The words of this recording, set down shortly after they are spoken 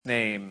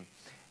Name.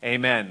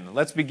 Amen.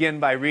 Let's begin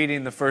by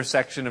reading the first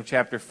section of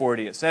chapter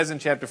 40. It says in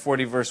chapter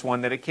 40, verse 1,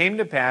 that it came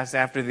to pass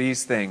after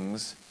these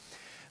things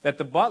that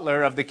the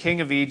butler of the king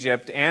of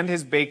Egypt and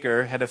his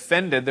baker had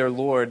offended their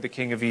lord, the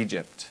king of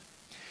Egypt.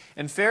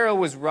 And Pharaoh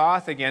was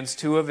wroth against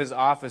two of his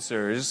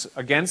officers,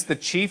 against the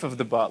chief of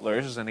the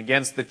butlers and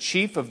against the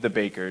chief of the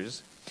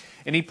bakers.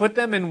 And he put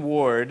them in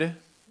ward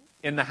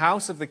in the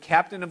house of the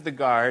captain of the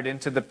guard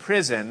into the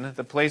prison,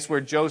 the place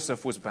where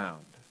Joseph was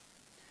bound.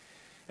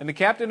 And the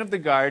captain of the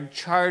guard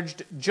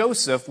charged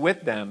Joseph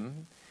with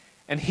them,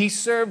 and he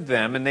served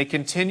them, and they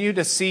continued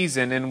a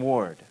season in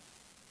ward.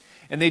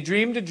 And they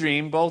dreamed a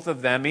dream, both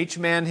of them, each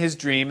man his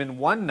dream, in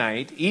one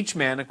night, each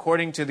man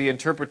according to the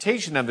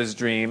interpretation of his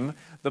dream,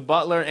 the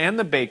butler and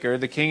the baker,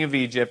 the king of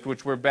Egypt,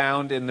 which were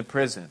bound in the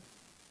prison.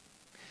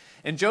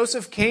 And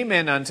Joseph came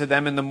in unto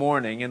them in the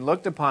morning, and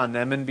looked upon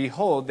them, and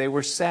behold, they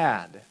were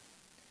sad.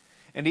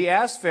 And he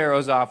asked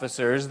Pharaoh's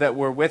officers that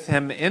were with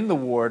him in the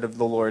ward of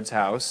the Lord's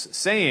house,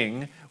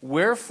 saying,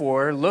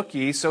 Wherefore look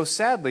ye so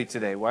sadly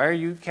today? Why are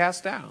you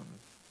cast down?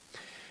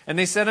 And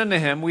they said unto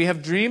him, We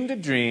have dreamed a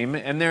dream,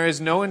 and there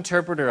is no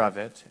interpreter of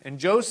it. And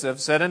Joseph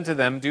said unto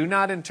them, Do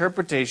not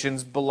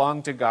interpretations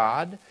belong to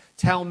God?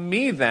 Tell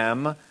me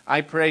them,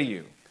 I pray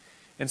you.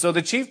 And so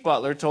the chief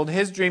butler told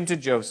his dream to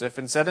Joseph,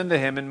 and said unto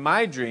him, In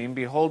my dream,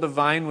 behold, a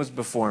vine was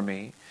before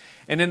me.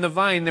 And in the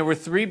vine there were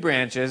 3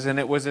 branches, and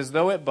it was as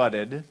though it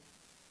budded.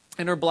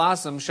 And her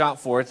blossoms shot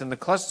forth, and the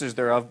clusters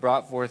thereof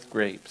brought forth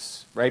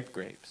grapes, ripe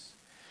grapes.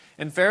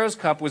 And Pharaoh's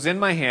cup was in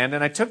my hand,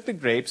 and I took the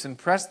grapes, and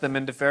pressed them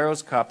into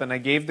Pharaoh's cup, and I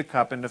gave the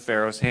cup into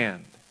Pharaoh's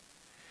hand.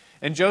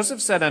 And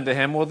Joseph said unto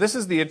him, Well, this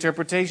is the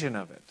interpretation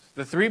of it.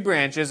 The 3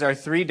 branches are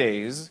 3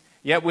 days,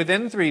 yet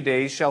within 3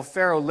 days shall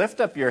Pharaoh lift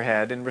up your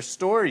head, and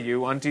restore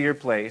you unto your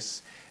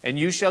place, and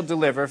you shall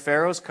deliver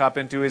Pharaoh's cup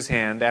into his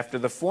hand, after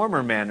the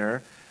former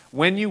manner,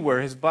 when you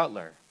were his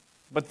butler.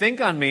 But think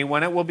on me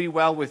when it will be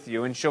well with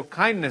you, and show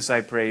kindness, I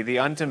pray thee,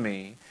 unto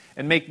me,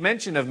 and make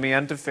mention of me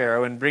unto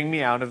Pharaoh, and bring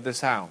me out of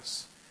this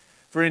house.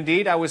 For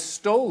indeed I was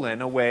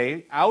stolen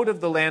away out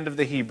of the land of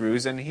the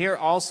Hebrews, and here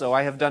also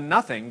I have done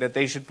nothing that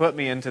they should put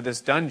me into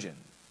this dungeon.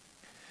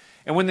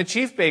 And when the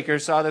chief baker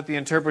saw that the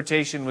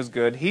interpretation was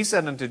good, he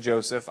said unto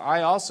Joseph,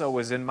 I also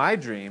was in my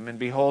dream, and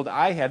behold,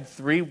 I had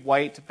 3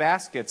 white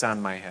baskets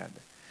on my head.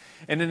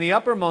 And in the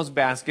uppermost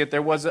basket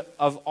there was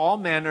of all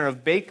manner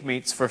of bake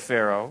meats for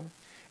Pharaoh,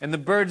 and the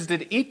birds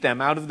did eat them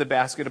out of the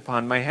basket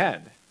upon my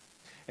head.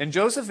 And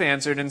Joseph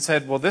answered and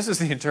said, Well, this is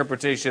the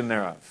interpretation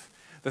thereof.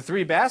 The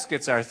 3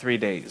 baskets are 3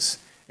 days,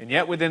 and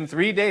yet within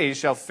 3 days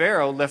shall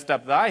Pharaoh lift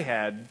up thy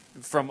head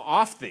from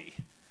off thee,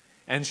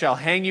 and shall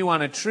hang you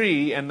on a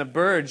tree, and the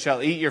birds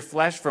shall eat your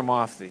flesh from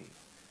off thee.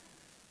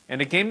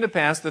 And it came to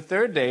pass the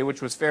 3rd day,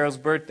 which was Pharaoh's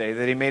birthday,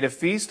 that he made a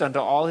feast unto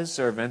all his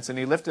servants, and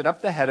he lifted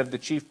up the head of the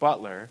chief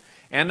butler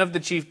and of the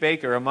chief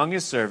baker among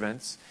his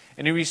servants,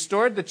 and he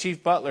restored the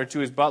chief butler to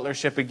his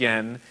butlership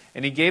again,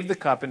 and he gave the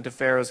cup into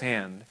Pharaoh's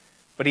hand.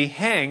 But he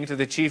hanged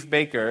the chief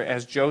baker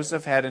as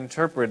Joseph had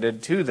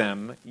interpreted to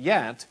them,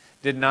 yet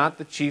did not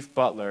the chief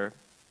butler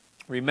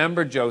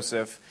remember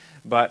Joseph,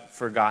 but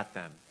forgot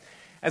them.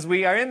 As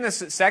we are in this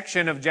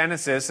section of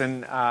Genesis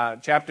in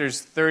chapters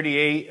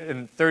 38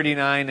 and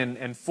 39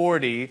 and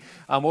 40,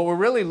 what we're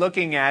really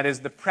looking at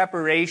is the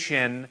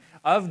preparation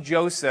of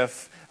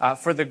Joseph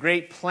for the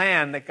great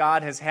plan that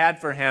God has had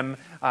for him,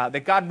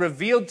 that God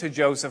revealed to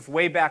Joseph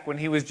way back when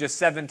he was just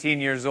 17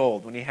 years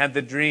old, when he had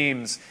the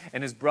dreams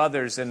and his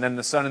brothers, and then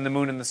the sun and the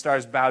moon and the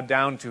stars bowed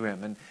down to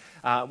him.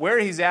 And where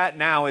he's at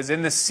now is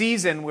in the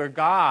season where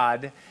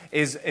God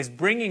is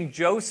bringing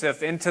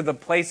Joseph into the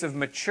place of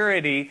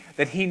maturity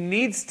that he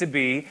needs to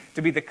be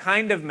the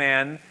kind of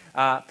man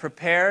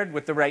prepared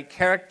with the right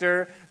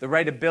character, the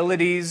right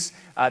abilities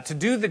to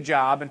do the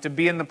job and to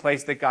be in the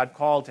place that God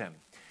called him.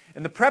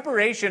 And the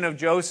preparation of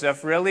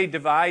Joseph really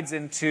divides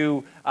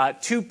into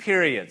 2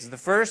 periods. The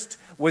first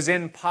was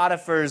in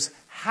Potiphar's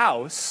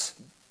house,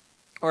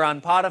 or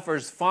on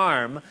Potiphar's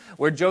farm,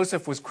 where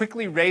Joseph was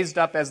quickly raised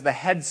up as the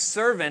head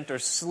servant or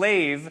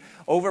slave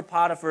over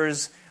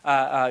Potiphar's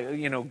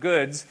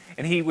goods,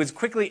 and he was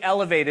quickly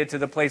elevated to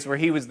the place where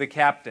he was the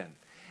captain.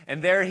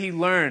 And there he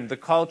learned the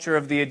culture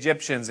of the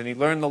Egyptians, and he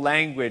learned the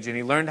language, and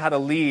he learned how to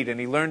lead,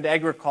 and he learned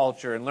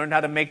agriculture, and learned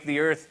how to make the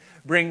earth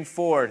bring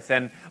forth,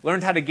 and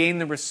learned how to gain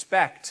the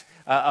respect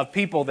of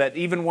people that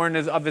even weren't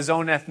of his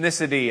own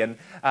ethnicity.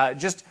 And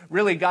just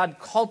really God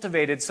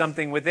cultivated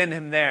something within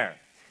him there.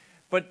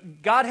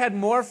 But God had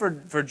more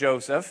for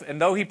Joseph, and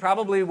though he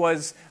probably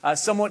was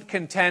somewhat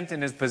content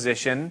in his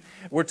position,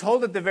 we're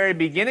told at the very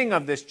beginning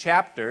of this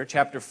chapter,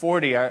 chapter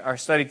 40, our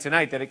study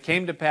tonight, that it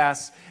came to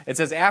pass, it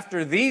says,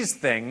 after these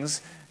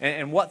things,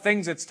 and what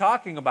things it's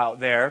talking about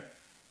there,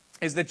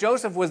 is that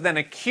Joseph was then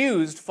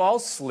accused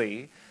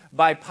falsely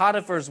by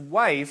Potiphar's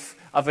wife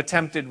of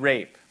attempted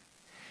rape.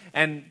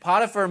 And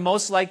Potiphar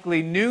most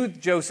likely knew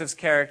Joseph's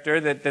character,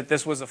 that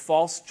this was a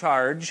false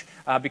charge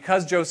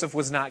because Joseph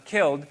was not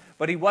killed.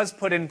 but he was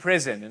put in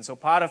prison. And so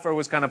Potiphar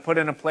was kind of put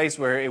in a place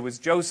where it was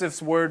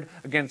Joseph's word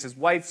against his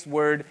wife's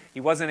word. He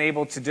wasn't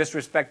able to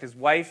disrespect his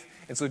wife.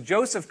 And so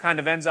Joseph kind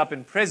of ends up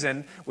in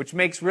prison, which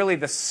makes really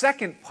the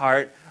second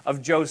part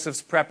of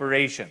Joseph's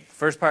preparation. The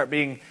first part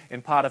being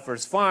in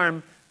Potiphar's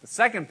farm, the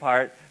second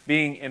part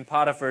being in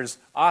Potiphar's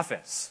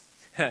office.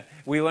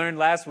 We learned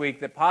last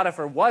week that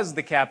Potiphar was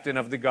the captain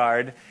of the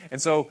guard,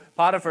 and so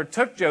Potiphar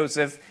took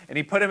Joseph and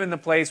he put him in the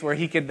place where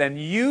he could then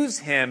use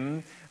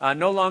him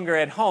no longer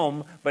at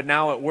home, but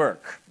now at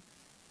work.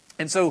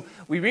 And so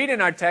we read in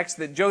our text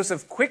that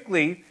Joseph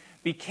quickly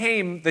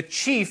became the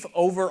chief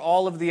over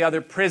all of the other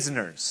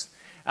prisoners.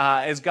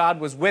 As God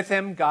was with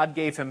him, God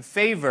gave him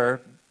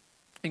favor,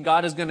 and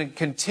God is going to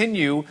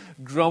continue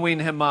growing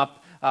him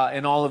up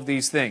in all of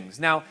these things.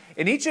 Now,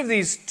 in each of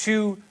these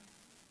two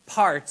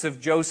parts of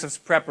Joseph's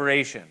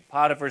preparation,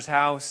 Potiphar's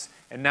house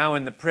and now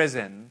in the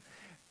prison,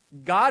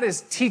 God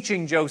is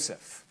teaching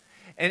Joseph.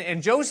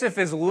 And Joseph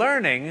is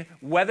learning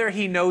whether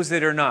he knows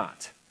it or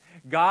not.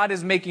 God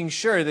is making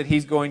sure that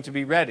he's going to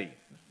be ready.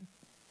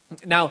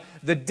 Now,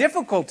 the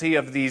difficulty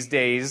of these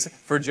days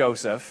for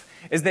Joseph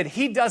is that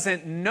he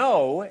doesn't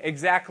know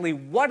exactly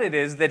what it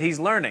is that he's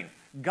learning.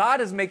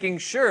 God is making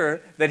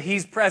sure that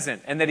he's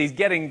present and that he's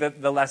getting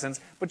the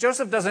lessons. But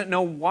Joseph doesn't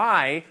know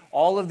why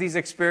all of these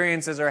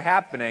experiences are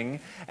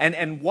happening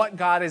and what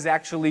God is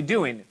actually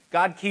doing.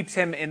 God keeps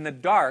him in the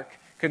dark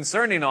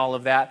concerning all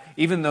of that,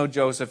 even though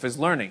Joseph is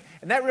learning.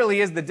 And that really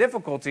is the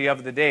difficulty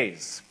of the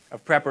days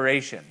of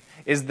preparation,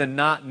 is the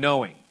not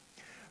knowing.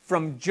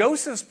 From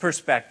Joseph's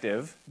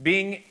perspective,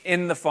 being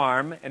in the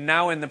farm and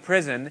now in the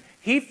prison,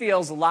 he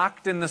feels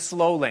locked in the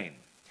slow lane.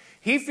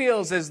 He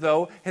feels as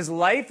though his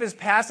life is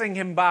passing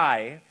him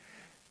by,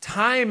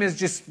 time is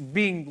just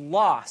being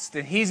lost,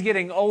 and he's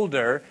getting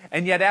older,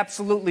 and yet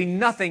absolutely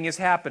nothing is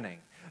happening.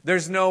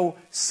 There's no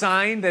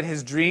sign that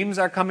his dreams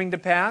are coming to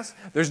pass.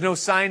 There's no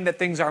sign that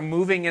things are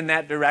moving in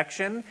that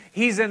direction.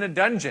 He's in a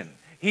dungeon.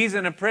 He's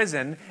in a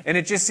prison, and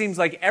it just seems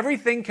like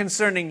everything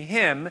concerning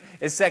him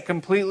is set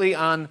completely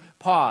on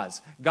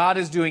pause. God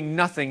is doing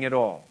nothing at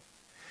all.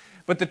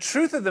 But the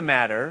truth of the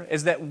matter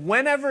is that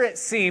whenever it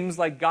seems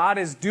like God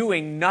is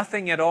doing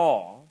nothing at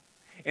all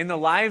in the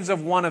lives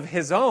of one of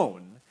his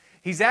own,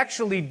 he's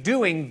actually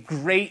doing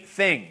great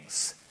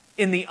things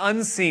in the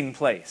unseen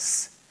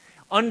place,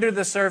 under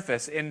the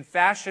surface, in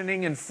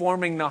fashioning and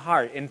forming the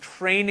heart, in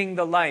training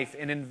the life,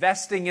 in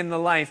investing in the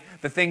life,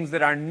 the things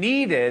that are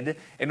needed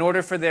in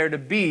order for there to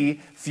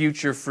be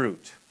future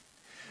fruit.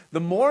 The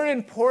more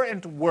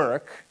important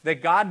work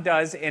that God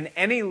does in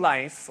any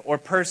life or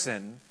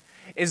person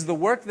is the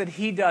work that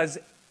he does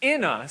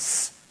in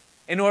us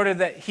in order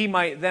that he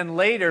might then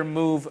later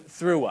move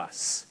through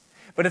us.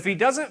 But if he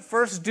doesn't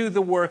first do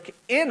the work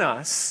in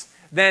us,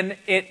 then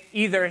it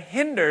either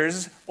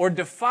hinders or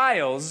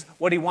defiles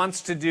what he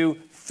wants to do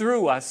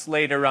through us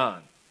later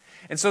on.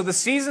 And so the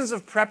seasons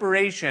of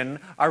preparation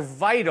are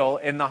vital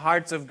in the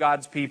hearts of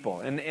God's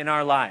people, in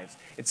our lives.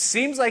 It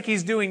seems like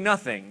he's doing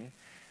nothing.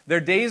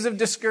 They're days of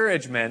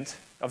discouragement,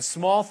 of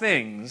small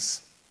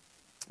things,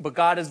 but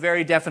God is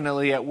very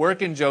definitely at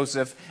work in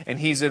Joseph, and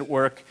he's at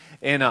work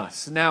in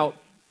us. Now,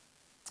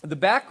 the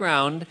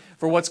background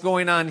for what's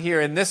going on here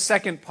in this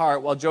second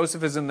part while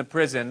Joseph is in the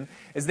prison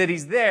is that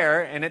he's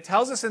there, and it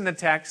tells us in the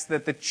text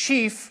that the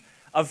chief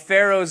of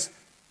Pharaoh's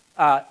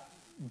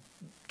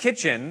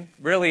kitchen,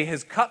 really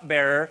his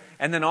cupbearer,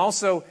 and then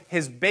also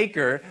his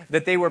baker,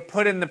 that they were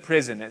put in the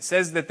prison. It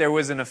says that there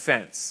was an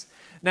offense.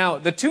 Now,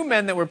 the two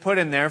men that were put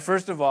in there,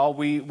 first of all,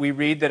 we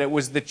read that it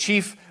was the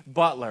chief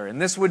butler,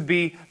 and this would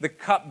be the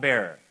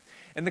cupbearer.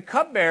 And the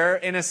cupbearer,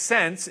 in a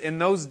sense, in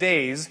those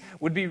days,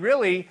 would be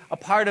really a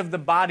part of the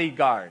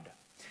bodyguard,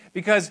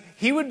 because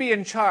he would be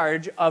in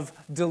charge of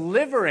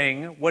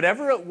delivering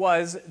whatever it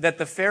was that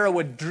the Pharaoh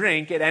would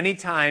drink at any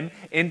time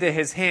into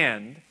his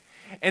hand.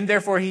 And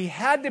therefore, he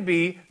had to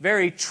be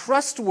very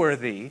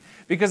trustworthy,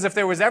 because if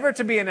there was ever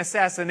to be an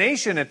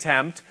assassination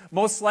attempt,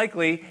 most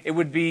likely it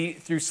would be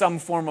through some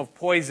form of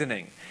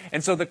poisoning.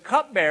 And so the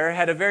cupbearer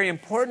had a very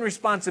important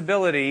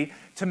responsibility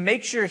to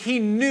make sure he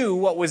knew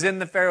what was in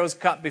the Pharaoh's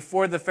cup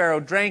before the Pharaoh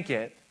drank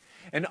it.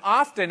 And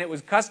often it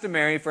was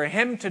customary for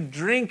him to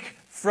drink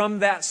from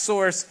that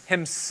source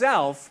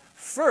himself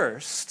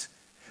first,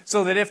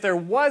 so that if there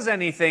was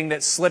anything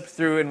that slipped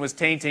through and was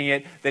tainting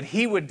it, that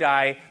he would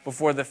die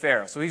before the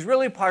Pharaoh. So he's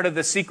really part of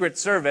the Secret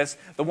Service,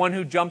 the one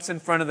who jumps in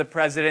front of the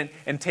president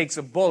and takes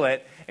a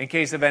bullet in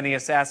case of any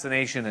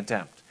assassination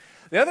attempt.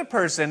 The other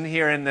person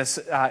here in this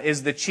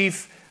is the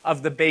chief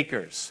of the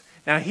bakers.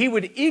 Now, he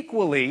would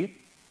equally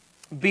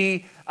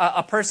be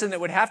a person that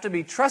would have to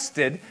be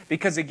trusted,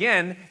 because,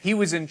 again, he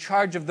was in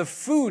charge of the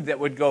food that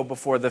would go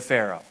before the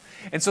Pharaoh.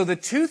 And so the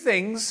two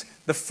things,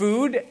 the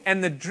food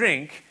and the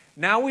drink,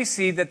 now we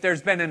see that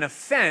there's been an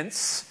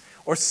offense,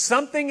 or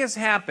something has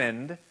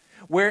happened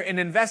where an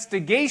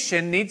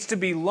investigation needs to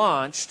be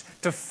launched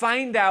to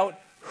find out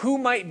who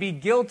might be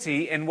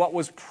guilty in what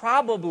was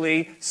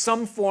probably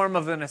some form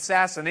of an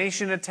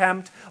assassination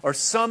attempt or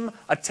some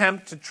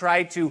attempt to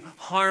try to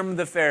harm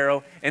the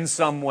Pharaoh in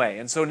some way.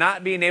 And so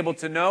not being able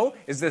to know,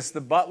 is this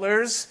the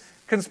butler's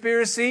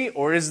conspiracy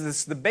or is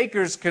this the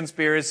baker's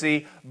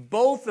conspiracy?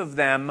 Both of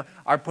them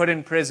are put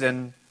in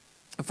prison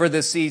for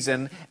this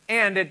season,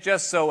 and it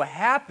just so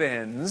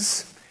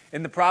happens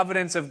in the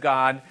providence of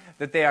God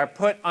that they are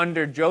put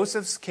under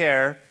Joseph's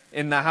care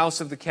in the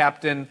house of the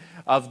captain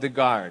of the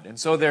guard. And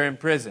so they're in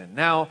prison.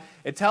 Now,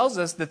 it tells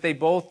us that they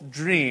both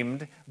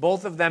dreamed.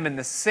 Both of them in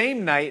the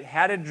same night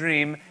had a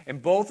dream,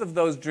 and both of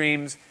those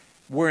dreams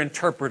were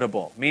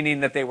interpretable,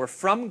 meaning that they were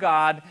from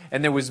God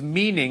and there was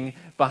meaning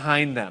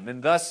behind them.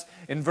 And thus,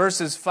 in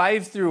verses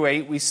 5 through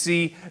 8, we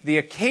see the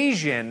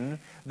occasion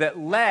that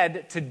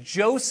led to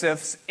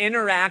Joseph's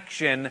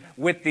interaction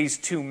with these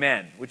two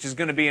men, which is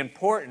going to be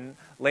important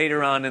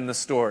later on in the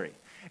story.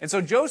 And so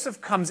Joseph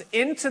comes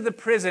into the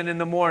prison in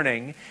the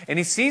morning, and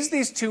he sees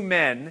these two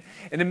men,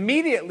 and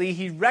immediately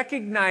he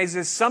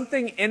recognizes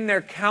something in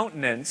their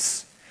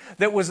countenance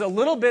that was a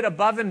little bit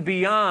above and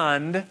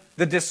beyond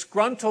the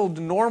disgruntled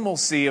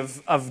normalcy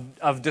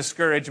of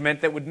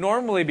discouragement that would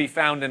normally be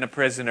found in a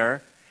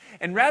prisoner.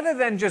 And rather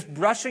than just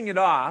brushing it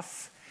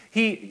off,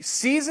 he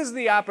seizes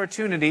the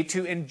opportunity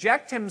to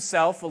inject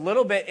himself a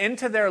little bit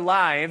into their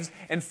lives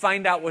and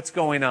find out what's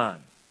going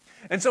on.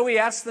 And so he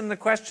asks them the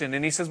question,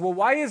 and he says, well,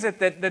 why is it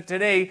that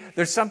today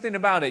there's something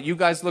about it? You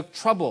guys look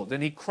troubled.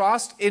 And he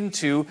crossed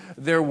into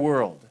their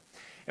world.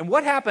 And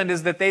what happened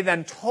is that they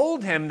then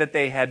told him that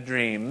they had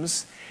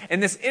dreams,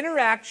 and this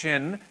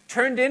interaction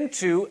turned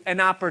into an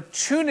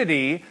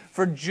opportunity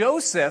for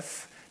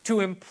Joseph to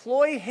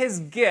employ his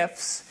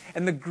gifts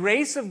and the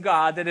grace of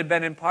God that had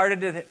been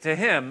imparted to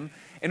him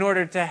in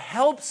order to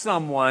help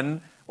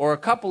someone or a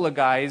couple of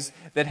guys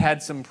that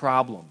had some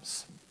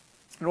problems.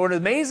 And what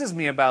amazes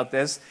me about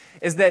this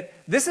is that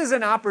this is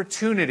an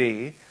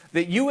opportunity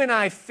that you and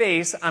I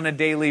face on a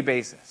daily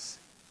basis.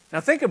 Now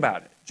think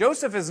about it.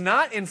 Joseph is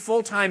not in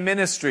full-time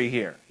ministry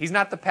here. He's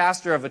not the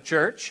pastor of a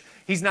church.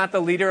 He's not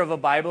the leader of a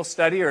Bible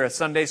study or a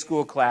Sunday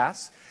school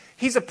class.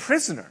 He's a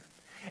prisoner.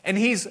 And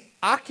he's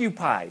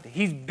occupied.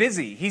 He's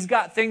busy. He's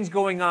got things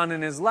going on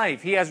in his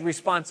life. He has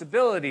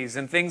responsibilities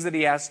and things that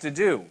he has to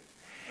do.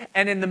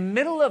 And in the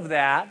middle of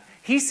that,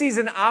 he sees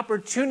an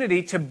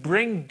opportunity to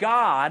bring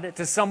God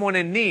to someone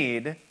in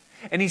need,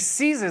 and he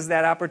seizes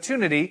that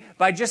opportunity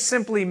by just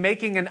simply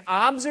making an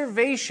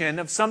observation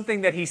of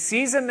something that he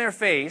sees in their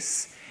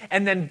face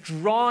and then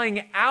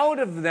drawing out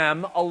of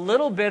them a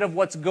little bit of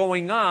what's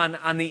going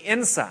on the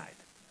inside.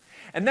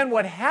 And then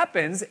what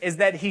happens is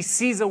that he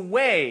sees a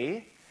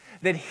way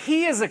that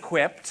he is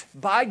equipped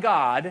by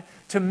God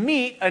to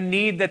meet a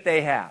need that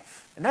they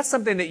have. And that's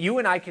something that you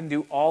and I can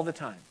do all the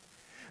time.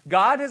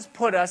 God has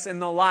put us in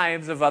the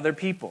lives of other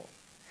people.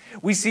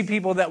 We see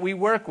people that we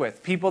work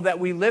with, people that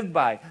we live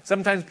by,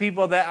 sometimes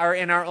people that are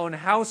in our own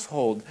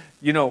household,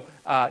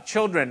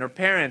 children or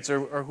parents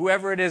or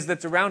whoever it is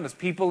that's around us,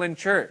 people in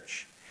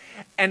church.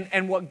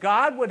 And what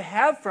God would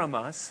have from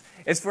us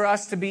is for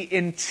us to be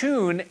in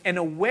tune and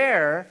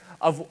aware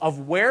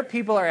of where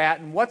people are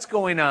at and what's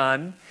going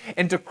on,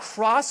 and to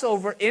cross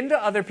over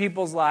into other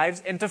people's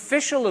lives and to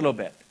fish a little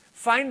bit.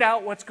 Find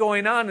out what's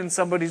going on in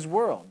somebody's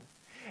world.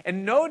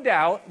 And no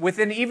doubt,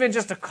 within even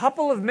just a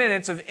couple of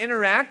minutes of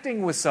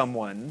interacting with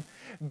someone,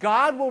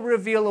 God will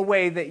reveal a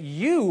way that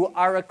you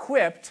are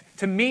equipped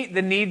to meet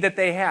the need that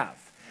they have.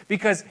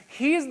 Because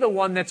He's the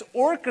one that's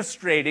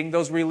orchestrating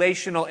those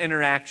relational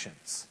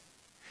interactions.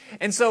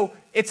 And so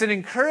it's an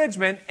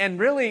encouragement and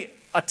really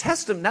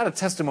not a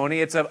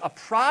testimony, it's a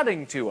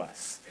prodding to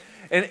us.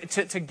 And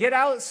to get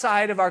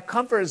outside of our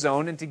comfort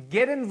zone and to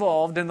get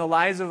involved in the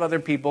lives of other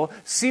people,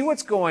 see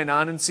what's going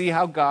on and see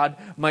how God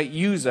might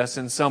use us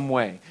in some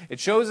way. It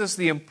shows us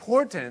the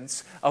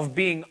importance of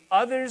being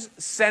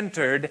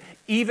others-centered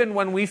even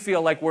when we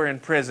feel like we're in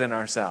prison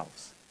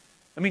ourselves.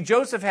 I mean,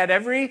 Joseph had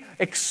every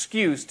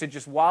excuse to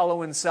just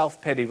wallow in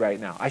self-pity right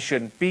now. I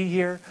shouldn't be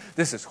here.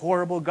 This is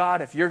horrible,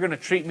 God. If you're going to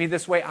treat me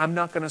this way, I'm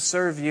not going to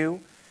serve you.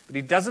 But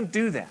he doesn't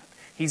do that.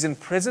 He's in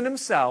prison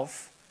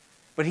himself,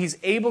 but he's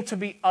able to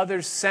be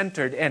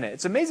others-centered in it.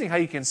 It's amazing how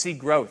you can see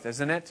growth,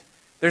 isn't it?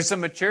 There's some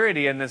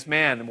maturity in this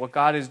man, and what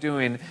God is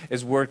doing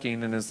is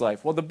working in his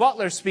life. Well, the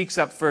butler speaks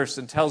up first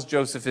and tells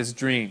Joseph his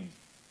dream.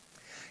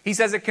 He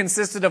says it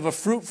consisted of a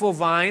fruitful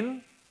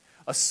vine,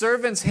 a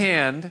servant's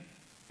hand,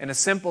 and a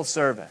simple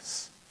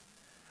service.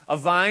 A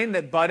vine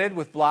that budded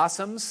with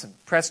blossoms and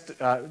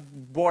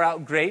bore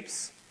out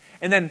grapes.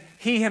 And then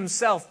he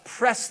himself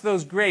pressed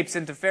those grapes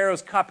into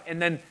Pharaoh's cup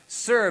and then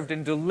served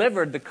and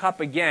delivered the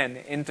cup again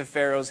into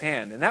Pharaoh's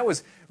hand. And that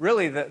was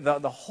really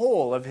the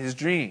whole of his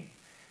dream.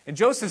 And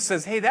Joseph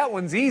says, hey, that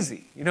one's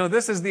easy.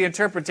 This is the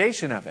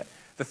interpretation of it.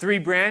 The 3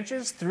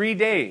 branches, 3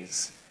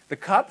 days. The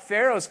cup,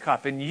 Pharaoh's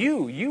cup. And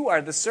you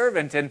are the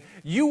servant. And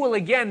you will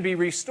again be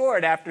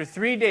restored after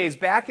 3 days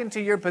back into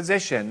your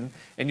position.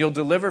 And you'll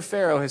deliver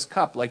Pharaoh his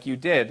cup like you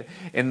did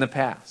in the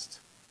past.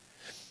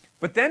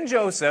 But then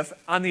Joseph,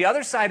 on the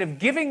other side of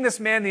giving this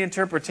man the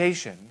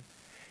interpretation,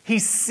 he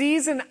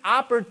sees an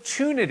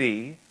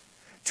opportunity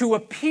to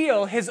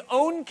appeal his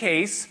own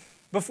case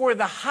before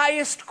the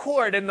highest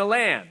court in the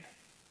land.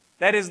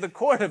 That is the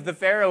court of the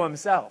Pharaoh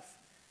himself.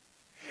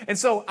 And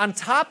so on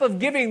top of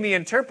giving the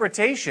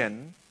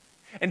interpretation,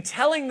 And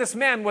telling this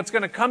man what's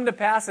going to come to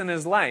pass in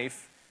his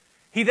life,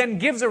 he then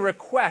gives a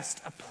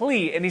request, a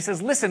plea, and he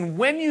says, listen,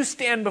 when you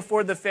stand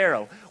before the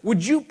Pharaoh,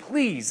 would you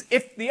please,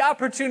 if the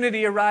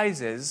opportunity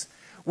arises,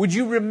 would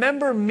you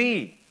remember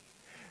me?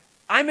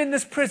 I'm in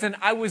this prison.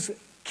 I was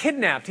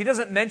kidnapped. He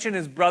doesn't mention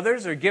his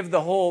brothers or give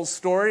the whole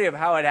story of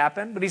how it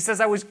happened, but he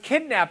says, I was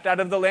kidnapped out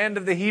of the land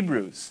of the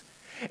Hebrews.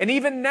 And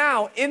even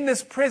now, in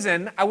this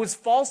prison, I was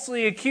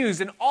falsely accused,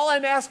 and all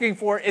I'm asking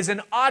for is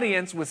an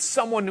audience with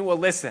someone who will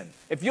listen.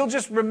 If you'll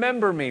just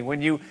remember me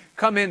when you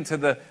come into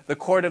the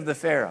court of the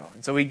Pharaoh.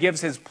 And so he gives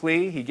his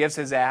plea, he gives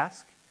his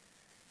ask.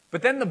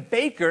 But then the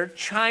baker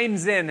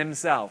chimes in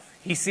himself.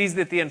 He sees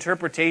that the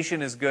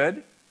interpretation is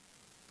good.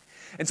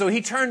 And so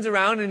he turns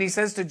around and he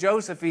says to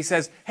Joseph, he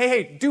says,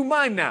 hey, do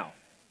mine now.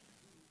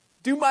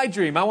 Do my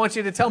dream. I want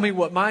you to tell me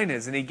what mine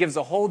is. And he gives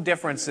a whole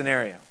different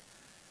scenario.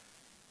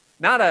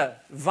 Not a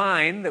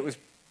vine that was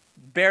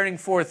bearing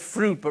forth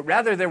fruit, but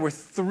rather there were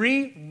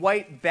 3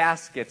 white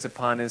baskets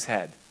upon his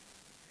head.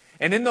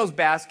 And in those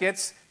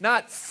baskets,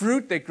 not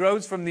fruit that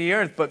grows from the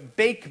earth, but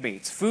baked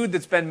meats, food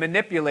that's been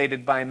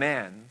manipulated by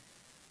man.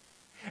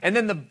 And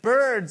then the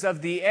birds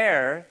of the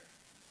air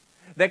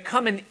that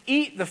come and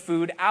eat the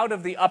food out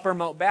of the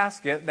uppermost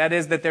basket, that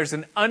is, that there's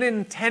an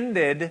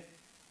unintended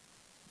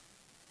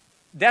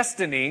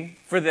destiny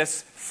for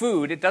this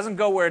food. It doesn't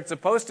go where it's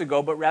supposed to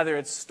go, but rather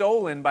it's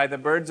stolen by the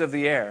birds of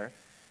the air.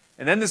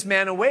 And then this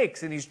man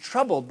awakes and he's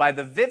troubled by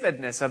the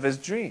vividness of his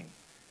dream.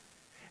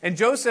 And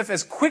Joseph,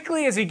 as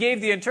quickly as he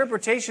gave the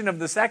interpretation of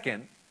the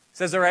second,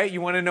 says, all right, you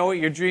want to know what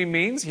your dream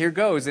means? Here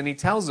goes. And he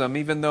tells him,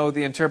 even though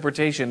the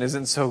interpretation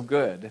isn't so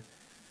good,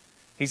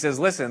 he says,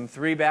 listen,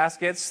 3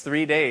 baskets,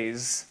 3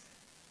 days.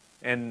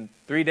 In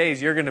 3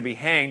 days, you're going to be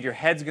hanged. Your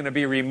head's going to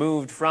be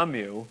removed from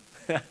you.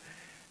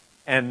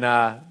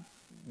 And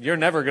you're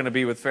never going to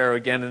be with Pharaoh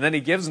again. And then he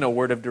gives no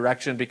word of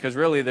direction because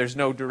really there's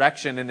no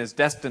direction in his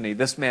destiny.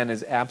 This man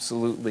is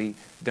absolutely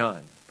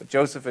done. But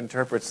Joseph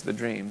interprets the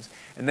dreams.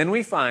 And then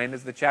we find,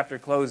 as the chapter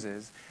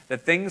closes,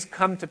 that things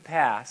come to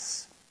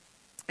pass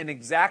in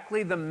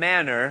exactly the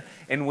manner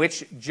in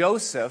which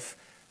Joseph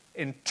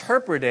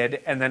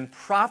interpreted and then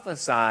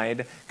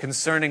prophesied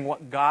concerning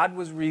what God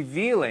was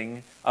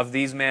revealing of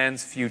these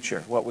men's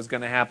future, what was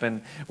going to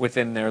happen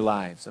within their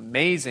lives.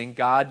 Amazing,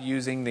 God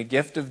using the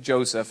gift of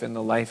Joseph in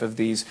the life of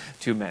these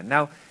 2 men.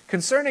 Now,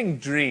 concerning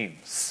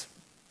dreams,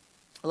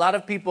 a lot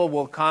of people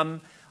will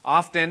come,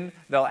 often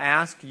they'll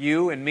ask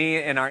you and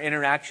me in our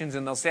interactions,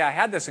 and they'll say, I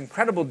had this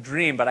incredible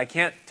dream, but I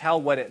can't tell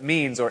what it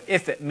means or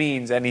if it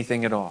means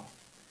anything at all.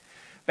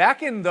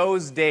 Back in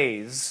those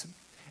days,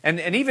 and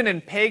even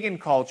in pagan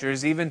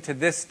cultures, even to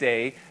this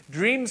day,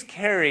 dreams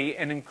carry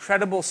an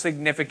incredible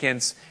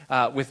significance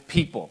with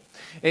people.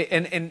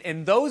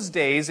 In those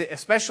days,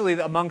 especially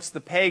amongst the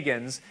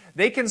pagans,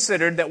 they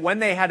considered that when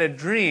they had a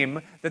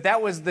dream,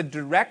 that was the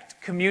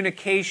direct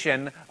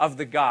communication of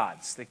the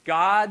gods. That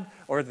God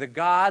or the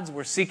gods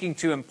were seeking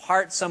to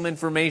impart some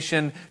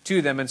information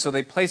to them, and so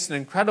they placed an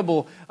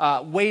incredible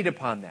weight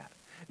upon that.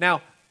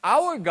 Now,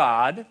 our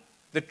God,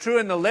 the true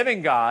and the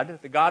living God,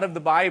 the God of the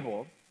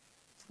Bible,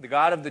 the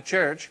God of the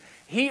church,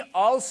 he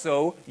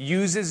also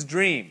uses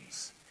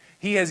dreams.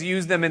 He has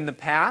used them in the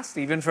past,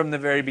 even from the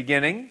very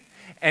beginning,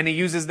 and he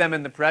uses them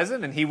in the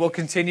present, and he will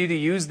continue to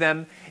use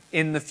them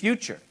in the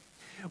future.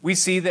 We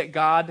see that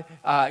God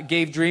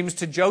gave dreams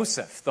to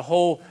Joseph. The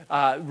whole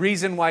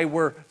reason why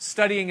we're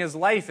studying his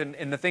life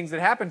and the things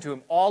that happened to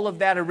him, all of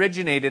that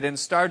originated and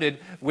started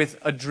with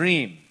a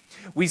dream.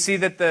 We see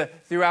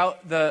that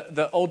throughout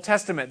the Old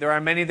Testament, there are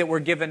many that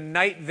were given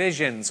night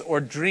visions or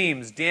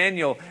dreams.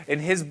 Daniel, in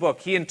his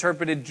book, he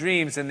interpreted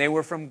dreams, and they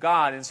were from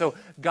God. And so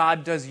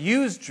God does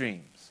use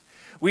dreams.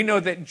 We know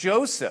that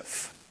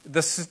Joseph,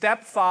 the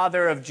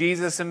stepfather of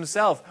Jesus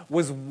himself,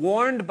 was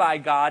warned by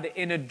God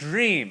in a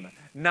dream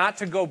not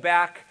to go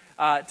back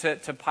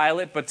to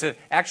Pilate, but to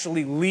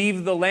actually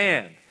leave the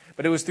land.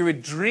 But it was through a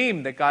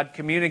dream that God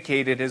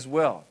communicated his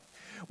will.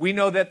 We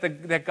know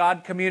that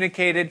God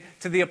communicated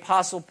to the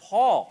Apostle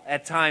Paul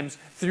at times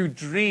through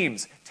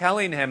dreams,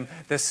 telling him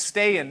to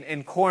stay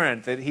in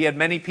Corinth, that he had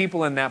many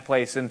people in that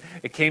place, and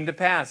it came to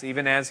pass,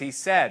 even as he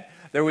said.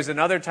 There was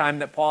another time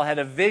that Paul had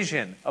a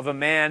vision of a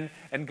man,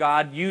 and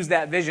God used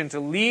that vision to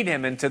lead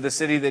him into the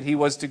city that he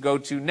was to go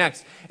to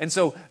next. And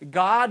so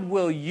God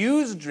will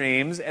use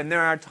dreams, and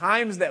there are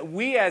times that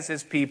we as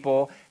his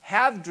people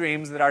have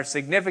dreams that are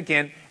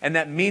significant and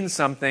that mean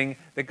something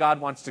that God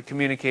wants to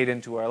communicate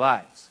into our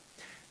lives.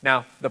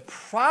 Now, the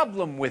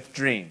problem with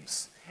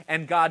dreams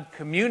and God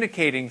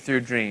communicating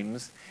through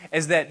dreams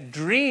is that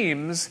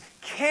dreams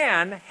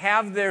can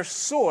have their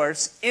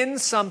source in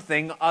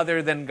something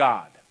other than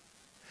God.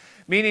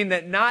 Meaning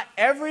that not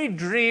every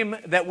dream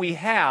that we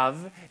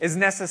have is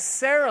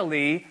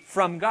necessarily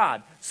from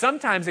God.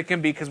 Sometimes it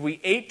can be because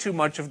we ate too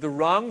much of the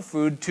wrong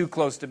food too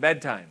close to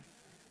bedtime.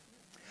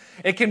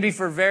 It can be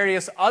for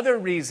various other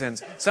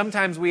reasons.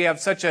 Sometimes we have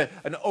such an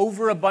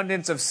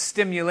overabundance of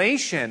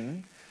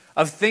stimulation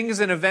of things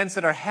and events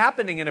that are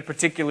happening in a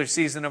particular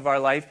season of our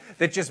life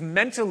that just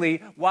mentally,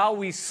 while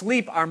we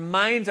sleep, our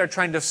minds are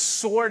trying to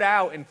sort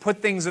out and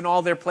put things in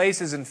all their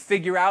places and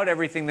figure out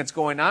everything that's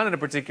going on at a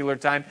particular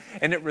time.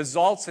 And it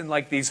results in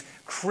like these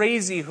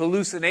crazy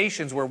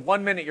hallucinations where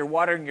 1 minute you're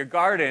watering your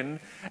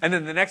garden and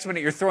then the next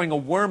minute you're throwing a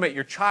worm at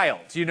your child,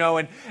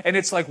 and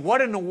it's like,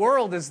 what in the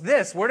world is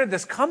this? Where did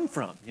this come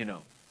from,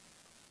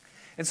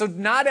 And so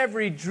not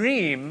every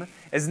dream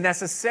is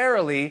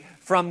necessarily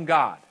from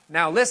God.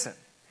 Now listen.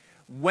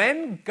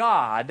 When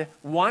God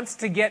wants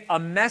to get a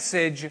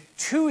message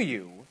to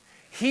you,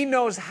 He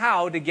knows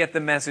how to get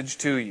the message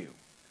to you.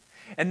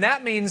 And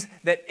that means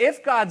that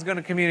if God's going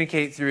to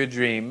communicate through a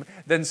dream,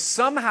 then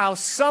somehow,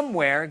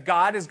 somewhere,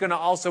 God is going to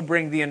also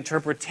bring the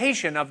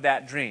interpretation of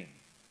that dream.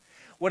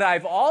 What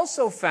I've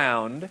also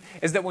found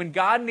is that when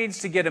God needs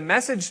to get a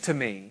message to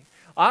me,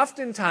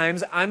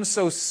 oftentimes I'm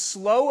so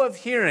slow of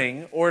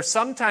hearing or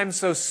sometimes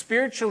so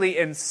spiritually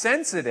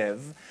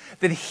insensitive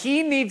that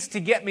He needs to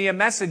get me a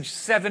message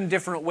 7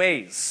 different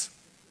ways.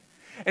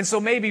 And so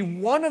maybe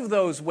one of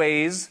those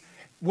ways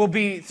will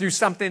be through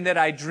something that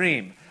I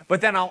dream.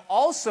 But then I'll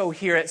also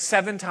hear it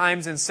 7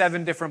 times in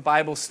 7 different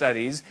Bible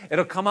studies.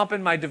 It'll come up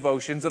in my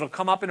devotions. It'll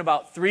come up in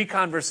about 3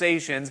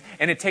 conversations.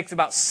 And it takes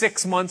about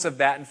 6 months of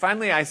that. And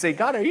finally I say,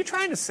 God, are you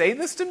trying to say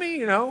this to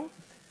me,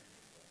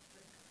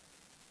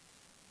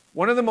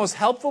 One of the most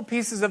helpful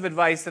pieces of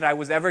advice that I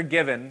was ever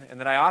given, and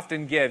that I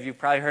often give, you've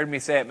probably heard me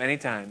say it many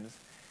times,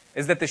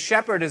 is that the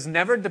shepherd is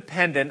never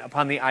dependent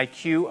upon the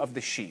IQ of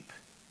the sheep.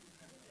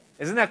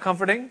 Isn't that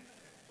comforting?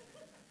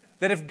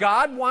 That if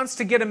God wants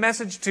to get a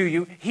message to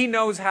you, He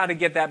knows how to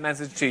get that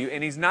message to you.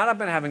 And He's not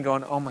up in heaven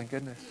going, oh my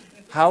goodness,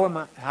 how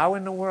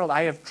in the world?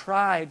 I have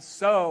tried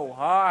so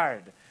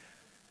hard.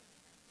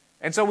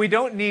 And so we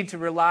don't need to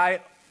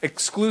rely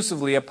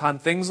exclusively upon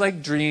things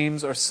like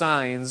dreams or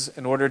signs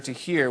in order to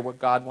hear what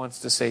God wants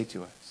to say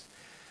to us.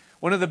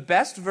 One of the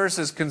best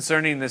verses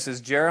concerning this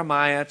is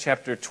Jeremiah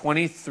chapter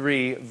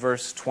 23,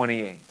 verse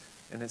 28.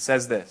 And it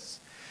says this.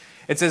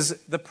 It says,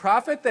 the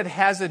prophet that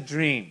has a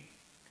dream,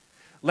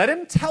 let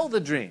him tell the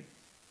dream.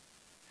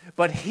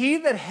 But he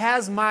that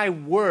has my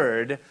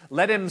word,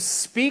 let him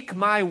speak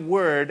my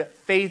word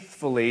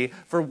faithfully.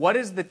 For what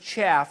is the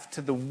chaff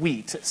to the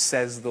wheat,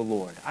 says the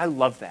Lord. I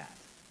love that.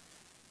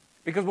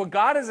 Because what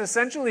God is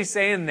essentially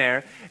saying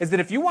there is that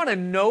if you want to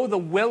know the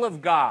will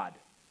of God,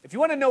 if you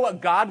want to know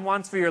what God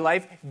wants for your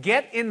life,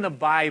 get in the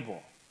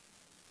Bible.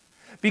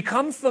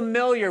 Become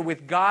familiar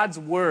with God's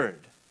Word.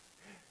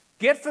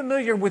 Get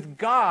familiar with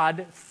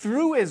God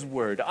through His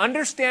Word.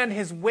 Understand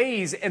His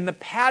ways and the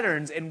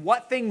patterns and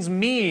what things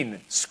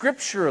mean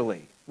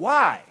scripturally.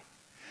 Why?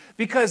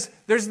 Because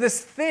there's this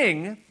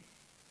thing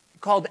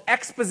called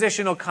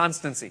expositional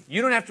constancy.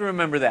 You don't have to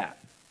remember that.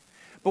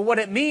 But what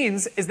it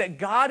means is that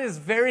God is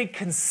very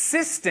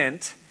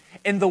consistent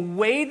in the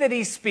way that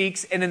He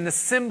speaks and in the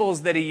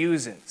symbols that He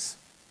uses.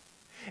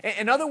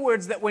 In other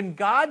words, that when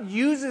God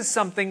uses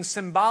something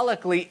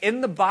symbolically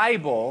in the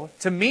Bible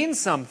to mean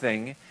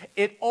something,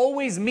 it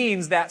always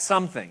means that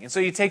something. And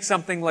so you take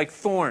something like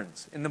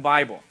thorns in the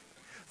Bible.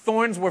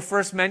 Thorns were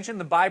first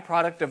mentioned, the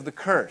byproduct of the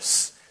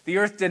curse. The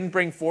earth didn't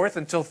bring forth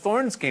until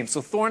thorns came,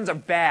 so thorns are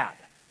bad.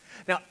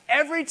 Now,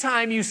 every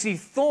time you see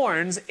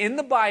thorns in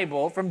the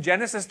Bible, from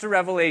Genesis to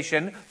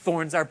Revelation,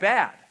 thorns are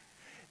bad.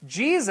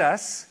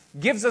 Jesus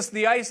gives us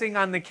the icing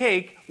on the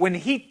cake when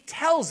He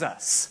tells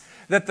us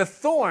that the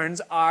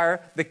thorns are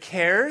the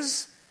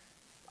cares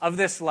of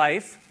this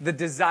life, the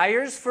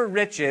desires for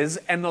riches,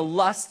 and the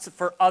lusts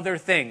for other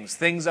things,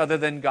 things other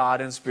than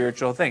God and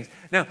spiritual things.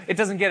 Now, it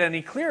doesn't get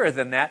any clearer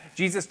than that.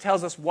 Jesus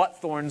tells us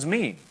what thorns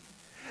mean.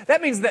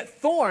 That means that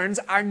thorns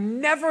are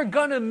never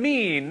going to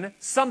mean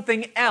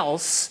something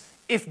else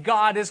if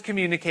God is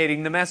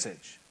communicating the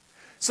message.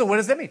 So what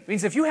does that mean? It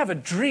means if you have a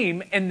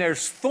dream and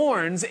there's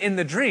thorns in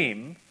the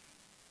dream,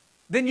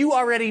 then you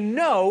already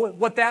know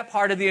what that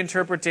part of the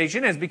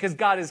interpretation is, because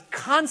God is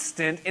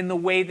constant in the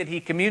way that He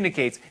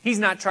communicates. He's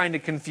not trying to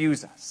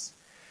confuse us.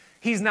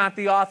 He's not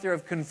the author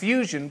of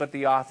confusion, but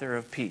the author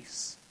of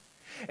peace.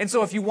 And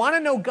so if you want to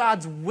know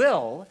God's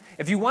will,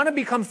 if you want to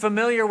become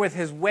familiar with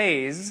His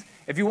ways,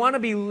 if you want to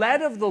be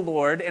led of the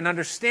Lord and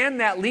understand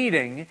that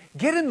leading,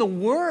 get in the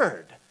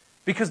Word,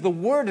 because the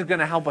Word is going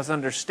to help us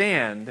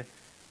understand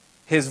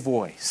His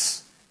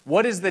voice.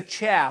 What is the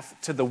chaff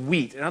to the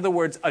wheat? In other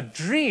words, a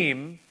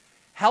dream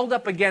held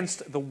up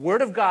against the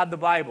Word of God, the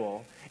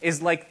Bible,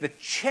 is like the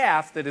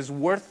chaff that is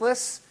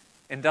worthless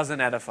and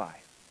doesn't edify.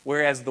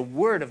 Whereas the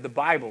Word of the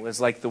Bible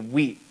is like the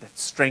wheat that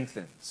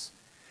strengthens.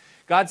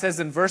 God says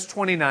in verse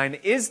 29,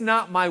 "Is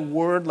not my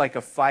word like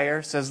a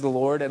fire, says the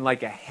Lord, and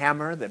like a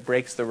hammer that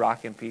breaks the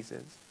rock in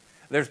pieces?"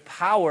 There's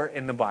power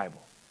in the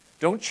Bible.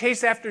 Don't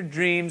chase after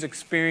dreams,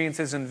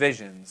 experiences, and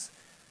visions.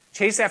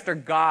 Chase after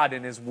God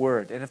and His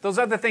Word. And if those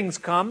other things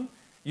come,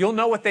 you'll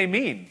know what they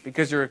mean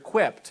because you're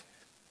equipped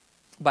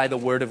by the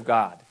Word of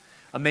God.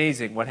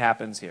 Amazing what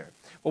happens here.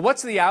 Well,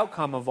 what's the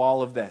outcome of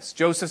all of this?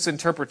 Joseph's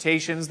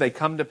interpretations, they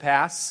come to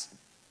pass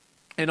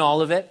in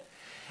all of it.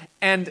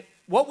 And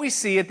what we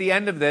see at the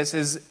end of this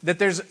is that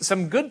there's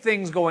some good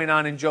things going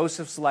on in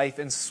Joseph's life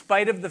in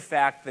spite of the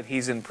fact that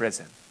he's in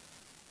prison.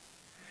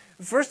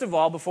 First of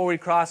all, before we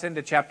cross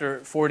into chapter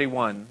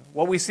 41,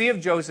 what we see of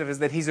Joseph is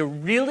that he's a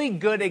really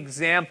good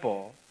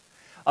example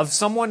of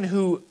someone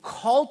who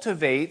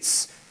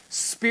cultivates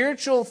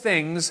spiritual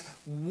things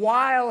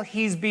while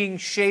he's being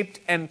shaped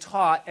and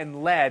taught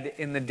and led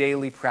in the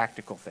daily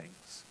practical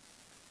things.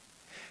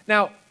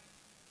 Now,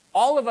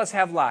 all of us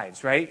have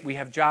lives, right? We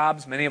have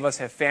jobs, many of us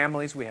have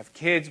families, we have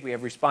kids, we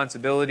have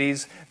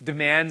responsibilities.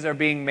 Demands are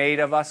being made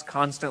of us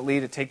constantly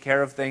to take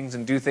care of things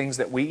and do things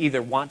that we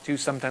either want to,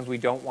 sometimes we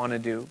don't want to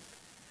do.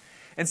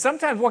 And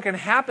sometimes what can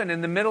happen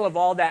in the middle of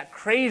all that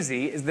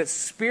crazy is that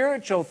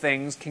spiritual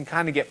things can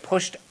kind of get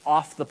pushed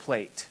off the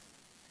plate.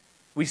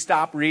 We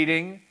stop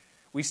reading,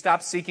 we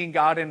stop seeking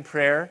God in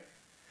prayer,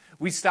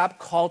 we stop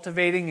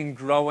cultivating and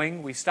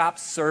growing, we stop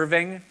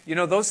serving. You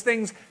know, those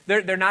things,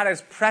 they're not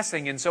as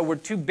pressing, and so we're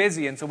too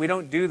busy, and so we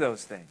don't do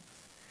those things.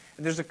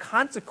 And there's a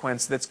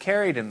consequence that's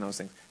carried in those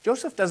things.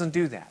 Joseph doesn't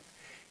do that.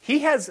 He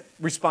has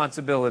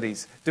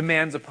responsibilities,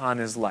 demands upon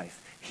his life.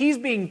 He's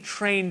being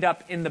trained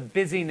up in the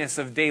busyness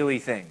of daily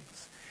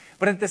things.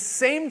 But at the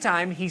same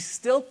time, he's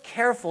still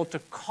careful to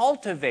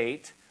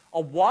cultivate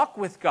a walk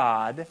with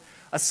God,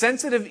 a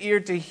sensitive ear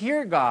to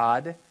hear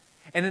God,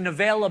 and an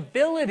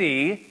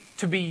availability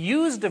to be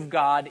used of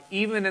God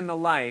even in the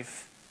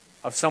life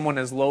of someone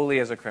as lowly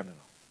as a criminal.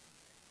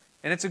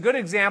 And it's a good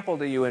example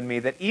to you and me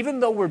that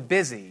even though we're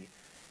busy,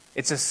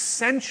 it's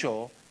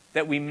essential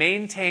that we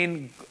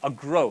maintain a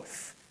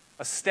growth,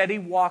 a steady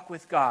walk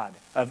with God,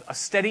 a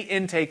steady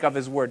intake of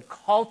His Word,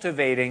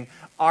 cultivating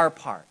our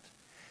part.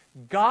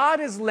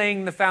 God is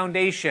laying the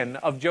foundation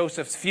of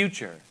Joseph's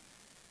future,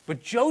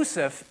 but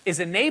Joseph is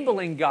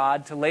enabling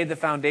God to lay the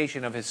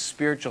foundation of his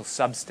spiritual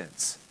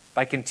substance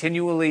by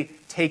continually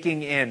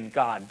taking in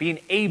God, being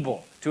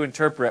able to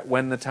interpret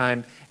when the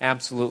time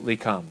absolutely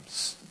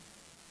comes.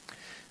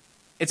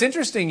 It's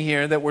interesting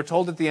here that we're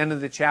told at the end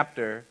of the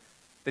chapter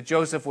that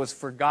Joseph was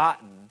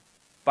forgotten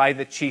by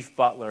the chief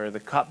butler, the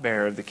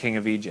cupbearer of the king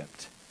of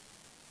Egypt.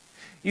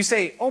 You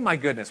say, oh my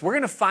goodness, we're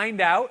going to find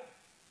out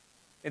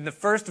in the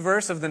first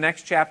verse of the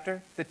next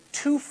chapter that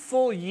 2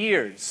 full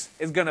years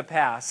is going to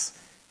pass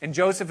and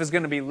Joseph is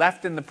going to be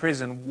left in the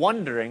prison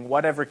wondering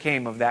whatever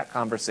came of that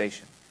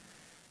conversation.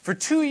 For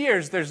 2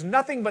 years, there's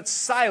nothing but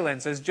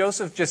silence as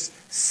Joseph just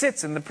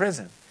sits in the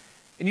prison.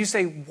 And you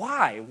say,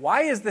 why?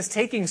 Why is this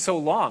taking so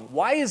long?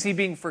 Why is he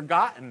being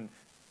forgotten,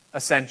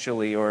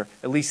 essentially, or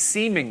at least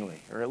seemingly,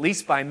 or at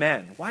least by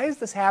men? Why is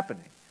this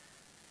happening?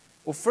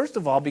 Well, first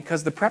of all,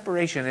 because the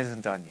preparation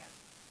isn't done yet.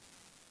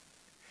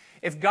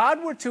 If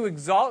God were to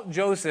exalt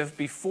Joseph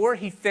before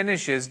he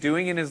finishes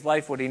doing in his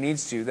life what he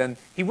needs to, then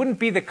he wouldn't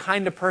be the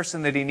kind of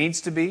person that he needs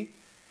to be.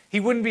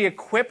 He wouldn't be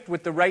equipped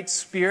with the right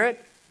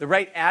spirit, the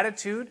right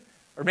attitude,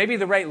 or maybe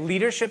the right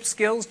leadership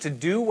skills to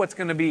do what's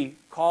going to be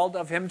called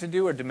of him to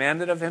do or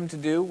demanded of him to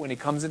do when he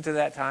comes into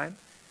that time.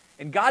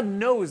 And God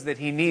knows that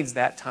he needs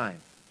that time.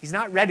 He's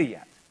not ready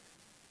yet.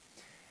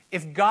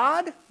 If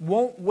God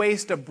won't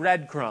waste a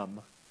breadcrumb,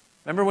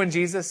 remember when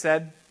Jesus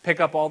said, pick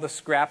up all the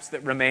scraps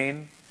that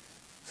remain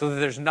so that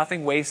there's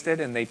nothing wasted,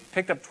 and they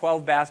picked up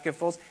 12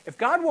 basketfuls? If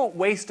God won't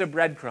waste a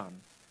breadcrumb,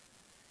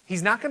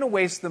 He's not going to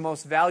waste the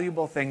most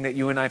valuable thing that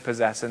you and I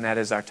possess, and that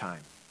is our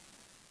time.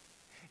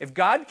 If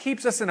God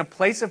keeps us in a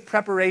place of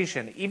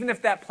preparation, even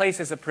if that place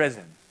is a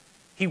prison,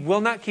 He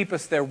will not keep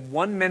us there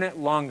 1 minute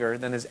longer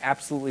than is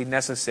absolutely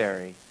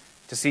necessary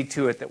to see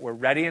to it that we're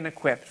ready and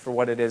equipped for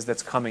what it is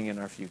that's coming in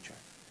our future.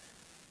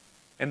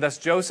 And thus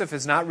Joseph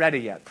is not ready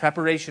yet.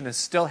 Preparation is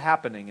still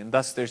happening, and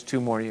thus there's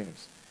 2 more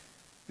years.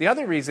 The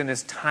other reason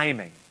is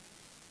timing.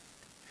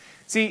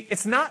 See,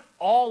 it's not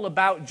all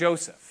about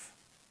Joseph.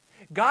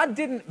 God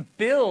didn't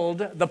build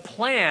the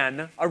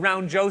plan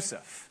around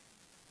Joseph.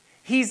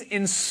 He's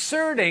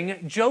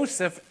inserting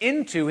Joseph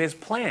into His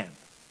plan.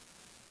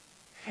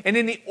 And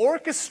in the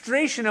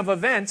orchestration of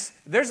events,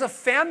 there's a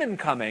famine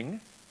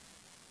coming,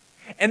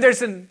 and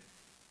there's an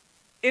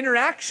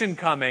interaction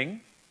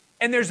coming,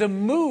 and there's a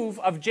move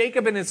of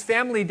Jacob and his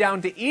family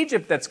down to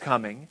Egypt that's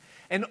coming,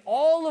 and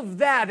all of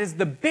that is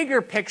the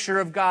bigger picture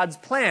of God's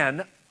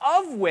plan,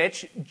 of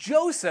which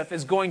Joseph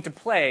is going to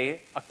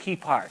play a key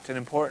part, an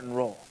important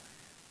role.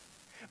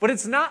 But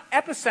it's not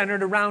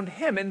epicentered around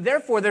him, and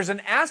therefore there's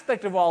an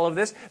aspect of all of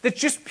this that's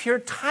just pure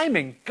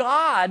timing.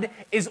 God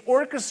is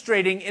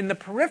orchestrating in the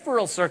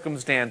peripheral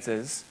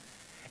circumstances,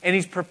 and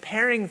He's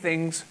preparing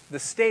things, the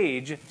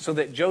stage, so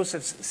that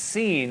Joseph's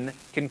scene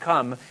can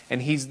come,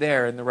 and he's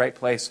there in the right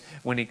place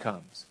when he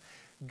comes.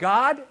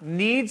 God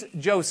needs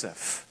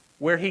Joseph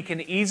where he can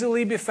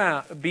easily be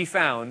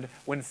found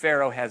when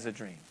Pharaoh has a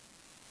dream.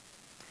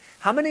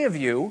 How many of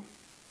you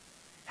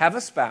have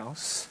a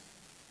spouse,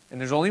 and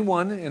there's only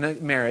one in a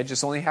marriage,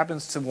 this only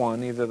happens to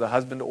one, either the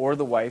husband or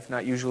the wife,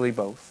 not usually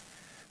both,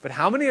 but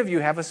how many of you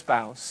have a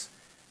spouse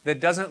that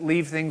doesn't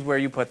leave things where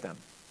you put them?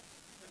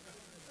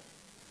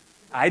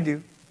 I do.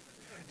 Do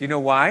you know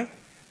why?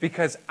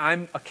 Because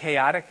I'm a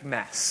chaotic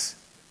mess.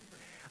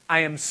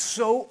 I am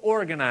so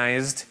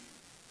organized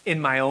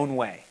in my own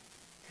way.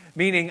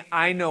 meaning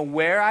I know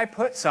where I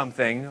put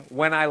something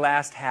when I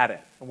last had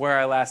it, where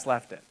I last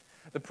left it.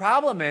 The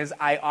problem is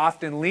I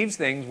often leave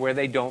things where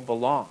they don't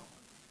belong.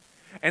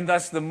 And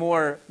thus the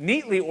more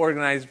neatly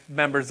organized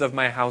members of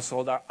my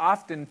household are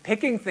often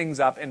picking things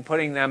up and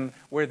putting them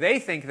where they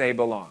think they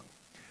belong.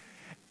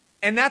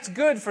 And that's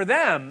good for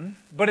them,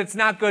 but it's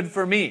not good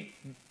for me.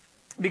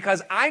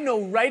 Because I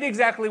know right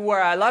exactly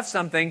where I left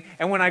something,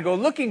 and when I go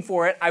looking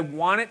for it, I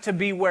want it to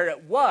be where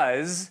it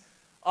was.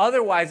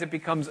 Otherwise, it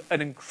becomes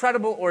an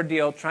incredible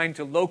ordeal trying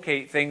to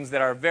locate things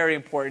that are very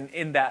important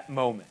in that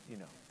moment,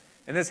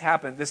 And this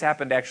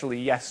happened actually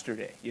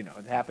yesterday,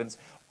 It happens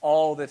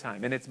all the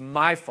time. And it's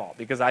my fault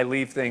because I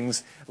leave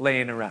things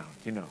laying around,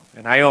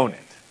 And I own it.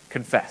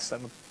 Confess.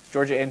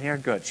 Georgia in here?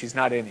 Good. She's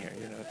not in here,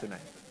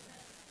 tonight.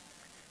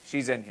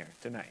 She's in here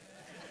tonight.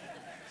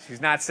 She's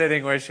not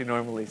sitting where she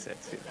normally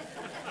sits.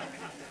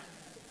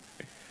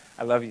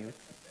 I love you.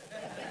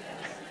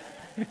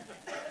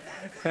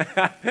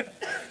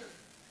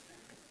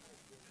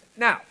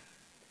 Now,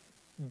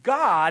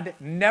 God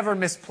never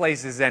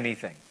misplaces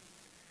anything.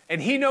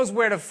 And He knows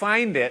where to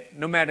find it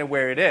no matter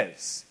where it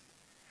is.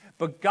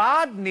 But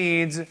God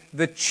needs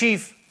the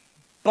chief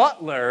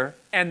butler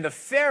and the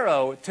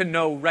Pharaoh to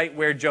know right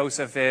where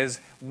Joseph is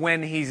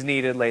when he's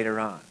needed later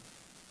on.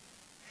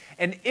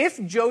 And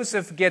if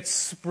Joseph gets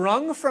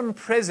sprung from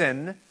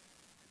prison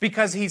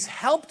because he's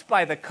helped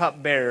by the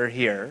cupbearer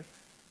here,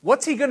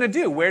 what's he going to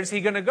do? Where's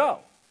he going to go?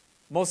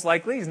 Most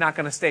likely, he's not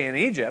going to stay in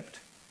Egypt.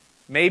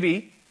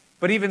 Maybe.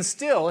 But even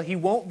still, he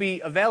won't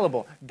be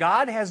available.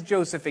 God has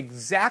Joseph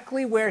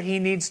exactly where he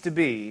needs to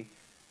be,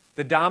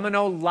 the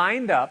domino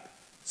lined up,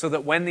 so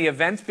that when the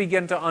events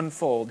begin to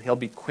unfold, he'll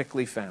be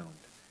quickly found.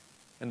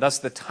 And thus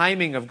the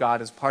timing of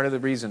God is part of the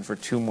reason for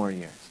 2 more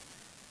years.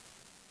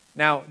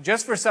 Now,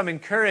 just for some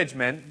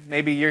encouragement,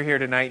 maybe you're here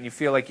tonight and you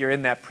feel like you're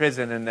in that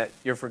prison and that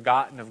you're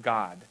forgotten of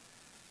God.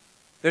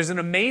 There's an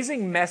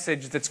amazing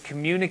message that's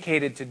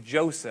communicated to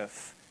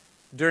Joseph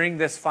during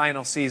this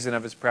final season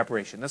of his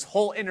preparation. This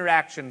whole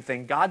interaction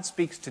thing, God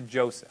speaks to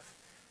Joseph.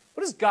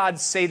 What does God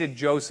say to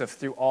Joseph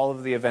through all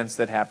of the events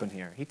that happen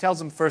here? He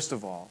tells him, first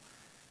of all,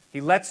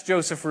 he lets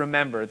Joseph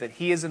remember that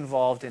he is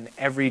involved in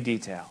every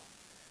detail.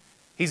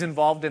 He's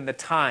involved in the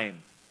time,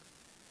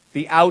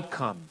 the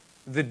outcome,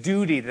 the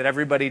duty that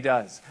everybody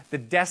does, the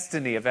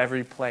destiny of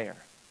every player.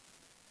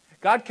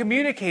 God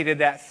communicated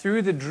that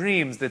through the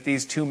dreams that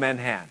these 2 men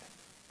had.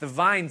 The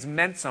vines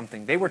meant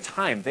something. They were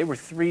timed. They were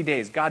 3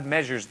 days. God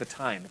measures the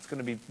time. It's going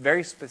to be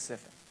very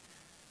specific.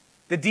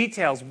 The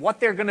details, what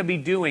they're going to be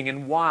doing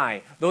and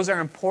why, those are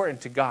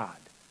important to God.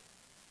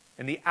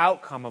 And the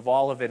outcome of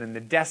all of it and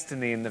the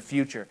destiny in the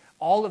future,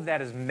 all of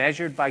that is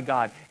measured by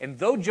God. And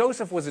though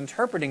Joseph was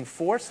interpreting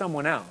for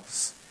someone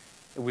else,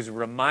 it was a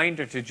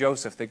reminder to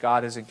Joseph that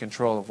God is in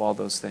control of all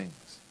those things.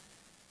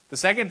 The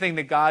second thing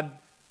that God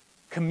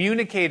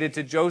communicated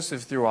to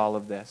Joseph through all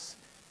of this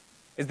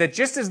is that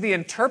just as the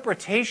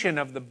interpretation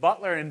of the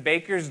butler and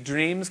baker's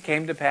dreams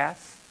came to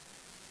pass,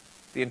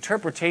 the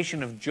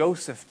interpretation of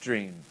Joseph's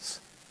dreams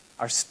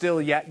are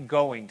still yet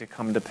going to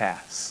come to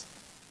pass.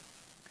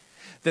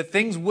 That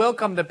things will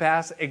come to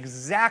pass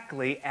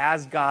exactly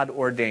as God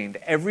ordained,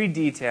 every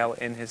detail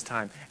in His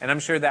time. And I'm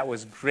sure that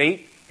was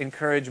great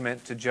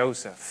encouragement to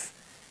Joseph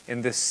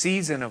in this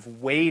season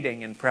of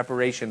waiting and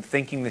preparation,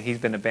 thinking that he's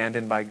been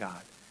abandoned by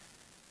God.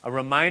 A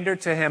reminder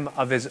to him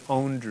of his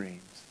own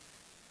dreams.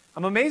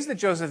 I'm amazed that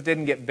Joseph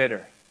didn't get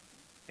bitter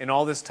in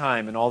all this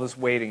time and all this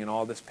waiting and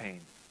all this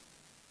pain.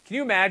 Can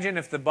you imagine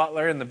if the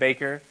butler and the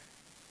baker,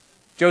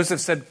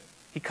 Joseph said,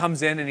 he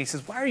comes in and he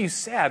says, "Why are you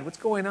sad? What's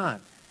going on?"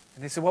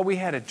 And they said, "Well, we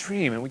had a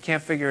dream and we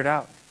can't figure it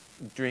out."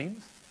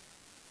 Dreams?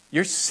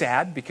 You're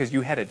sad because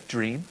you had a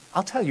dream?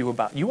 I'll tell you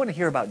about, you want to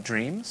hear about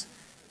dreams?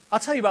 I'll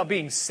tell you about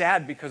being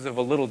sad because of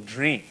a little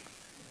dream.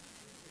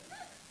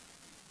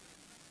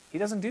 He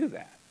doesn't do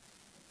that.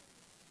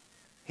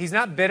 He's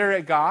not bitter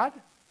at God.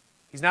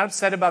 He's not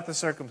upset about the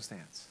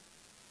circumstance.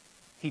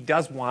 He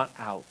does want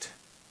out.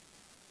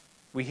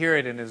 We hear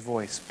it in his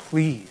voice.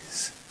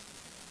 "Please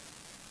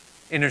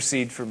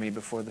intercede for me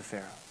before the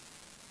Pharaoh."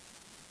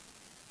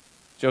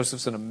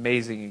 Joseph's an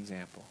amazing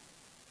example.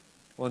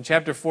 Well, in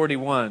chapter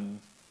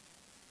 41,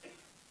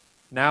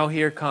 now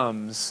here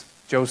comes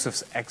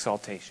Joseph's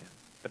exaltation.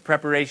 The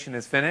preparation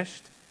is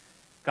finished.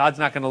 God's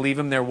not going to leave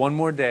him there one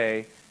more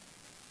day.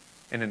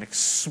 And an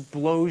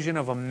explosion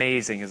of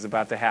amazing is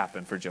about to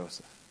happen for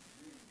Joseph.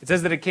 It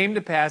says that it came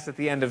to pass at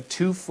the end of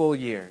 2 full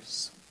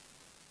years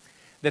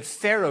that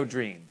Pharaoh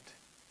dreamed.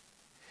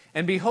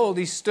 And behold,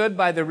 he stood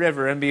by the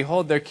river, and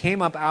behold, there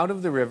came up out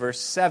of the river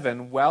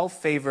 7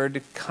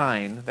 well-favored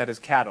kine, that is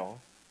cattle,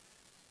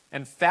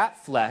 and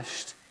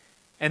fat-fleshed,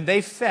 and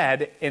they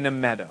fed in a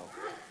meadow.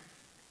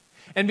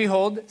 And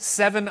behold,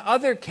 7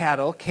 other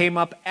cattle came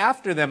up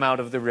after them out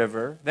of the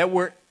river, that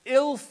were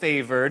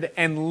ill-favored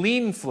and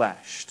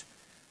lean-fleshed.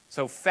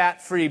 So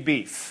fat-free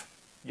beef.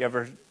 You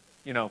ever,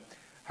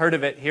 heard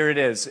of it? Here it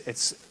is.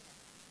 It's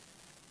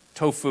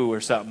tofu or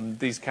something.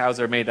 These cows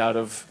are made out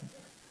of.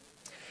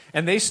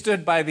 And they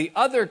stood by the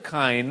other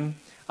kine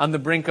on the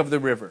brink of the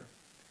river.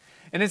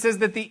 And it says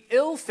that the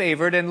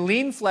ill-favored and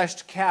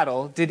lean-fleshed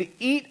cattle did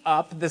eat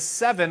up the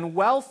 7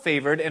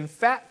 well-favored and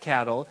fat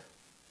cattle,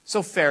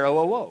 so Pharaoh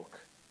awoke.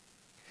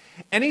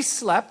 And he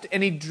slept,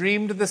 and he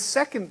dreamed the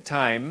second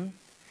time,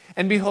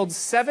 and behold,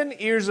 7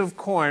 ears of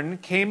corn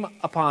came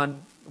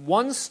upon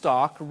one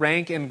stalk,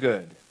 rank and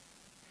good.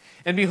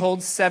 And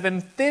behold,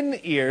 7 thin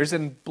ears,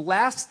 and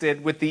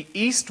blasted with the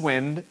east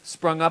wind,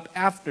 sprung up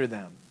after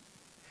them.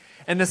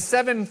 And the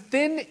 7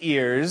 thin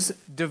ears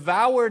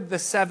devoured the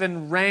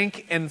 7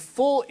 rank and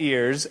full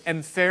ears,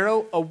 and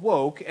Pharaoh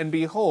awoke, and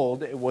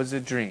behold, it was a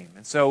dream.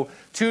 And so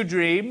 2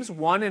 dreams,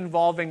 one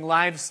involving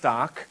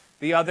livestock,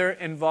 the other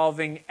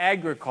involving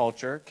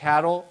agriculture,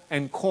 cattle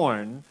and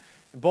corn.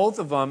 Both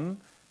of them,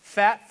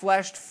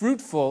 fat-fleshed,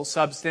 fruitful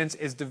substance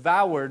is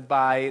devoured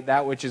by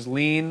that which is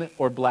lean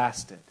or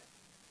blasted.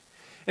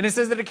 And it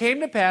says that it came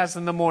to pass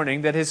in the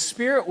morning that his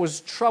spirit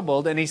was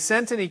troubled, and he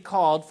sent and he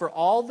called for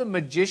all the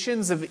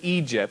magicians of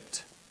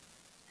Egypt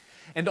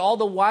and all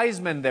the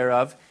wise men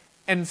thereof,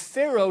 and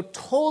Pharaoh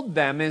told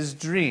them his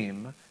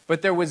dream,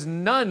 but there was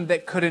none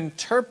that could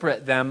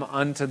interpret them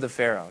unto the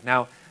Pharaoh.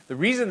 Now, the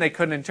reason they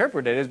couldn't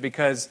interpret it is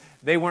because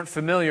they weren't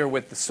familiar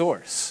with the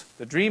source.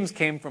 The dreams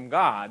came from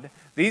God.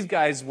 These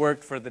guys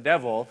worked for the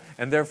devil,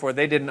 and therefore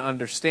they didn't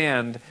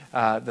understand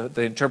the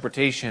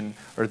interpretation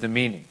or the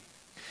meaning.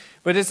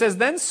 But it says,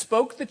 then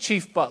spoke the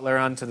chief butler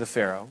unto the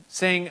Pharaoh,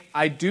 saying,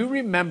 I do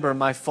remember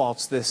my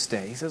faults this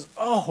day. He says,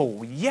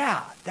 oh,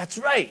 yeah, that's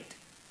right.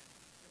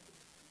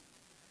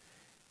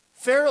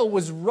 Pharaoh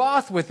was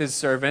wroth with his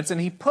servants, and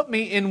he put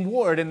me in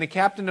ward in the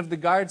captain of the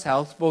guard's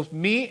house, both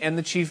me and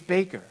the chief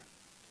baker.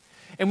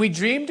 And we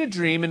dreamed a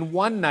dream in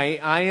one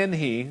night, I and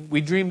he. We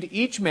dreamed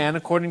each man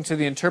according to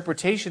the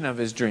interpretation of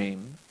his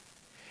dream.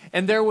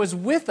 And there was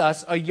with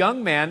us a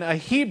young man, a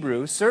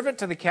Hebrew, servant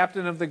to the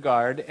captain of the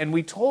guard, and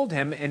we told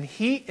him, and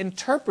he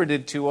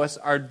interpreted to us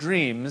our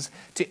dreams.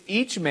 To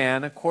each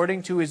man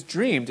according to his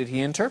dream did he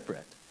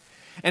interpret.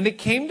 And it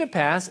came to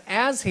pass,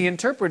 as he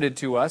interpreted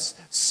to us,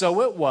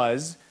 so it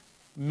was.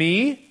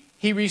 Me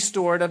he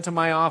restored unto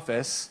my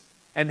office,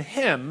 and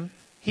him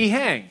he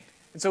hanged.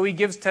 And so he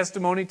gives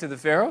testimony to the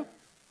Pharaoh.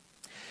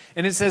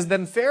 And it says,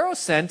 then Pharaoh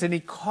sent, and he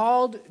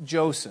called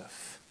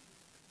Joseph.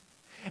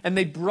 And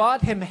they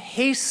brought him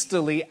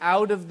hastily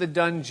out of the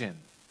dungeon.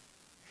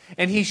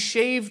 And he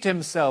shaved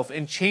himself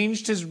and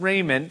changed his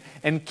raiment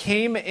and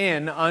came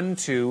in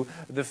unto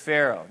the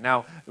Pharaoh.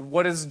 Now,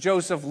 what does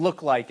Joseph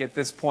look like at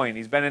this point?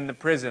 He's been in the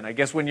prison. I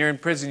guess when you're in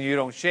prison, you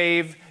don't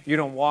shave, you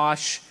don't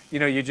wash,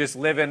 you just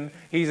live in.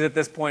 He's at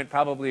this point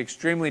probably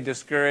extremely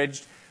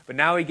discouraged. But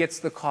now he gets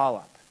the call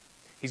up.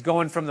 He's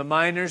going from the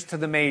minors to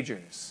the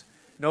majors.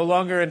 No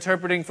longer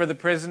interpreting for the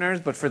prisoners,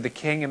 but for the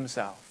king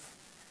himself.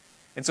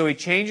 And so he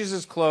changes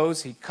his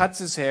clothes, he cuts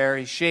his hair,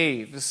 he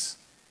shaves,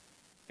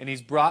 and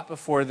he's brought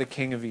before the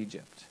king of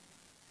Egypt.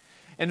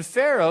 And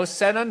Pharaoh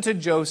said unto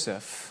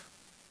Joseph,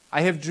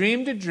 I have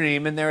dreamed a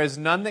dream, and there is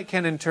none that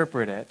can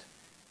interpret it.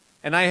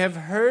 And I have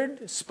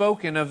heard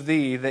spoken of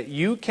thee that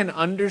you can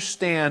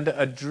understand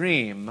a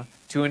dream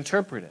to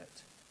interpret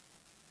it.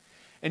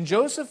 And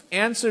Joseph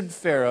answered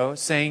Pharaoh,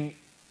 saying,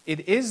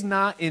 it is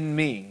not in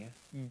me.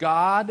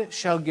 God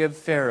shall give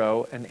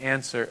Pharaoh an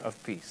answer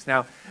of peace.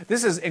 Now,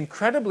 this is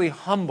incredibly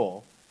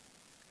humble.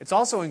 It's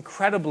also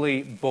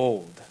incredibly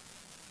bold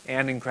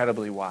and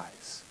incredibly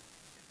wise.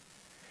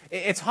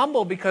 It's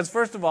humble because,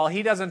 first of all,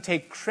 he doesn't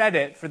take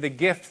credit for the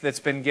gift that's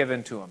been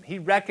given to him. He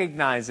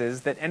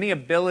recognizes that any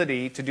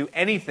ability to do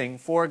anything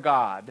for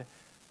God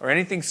or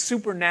anything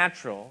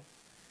supernatural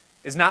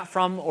is not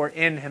from or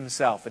in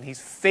himself, and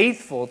he's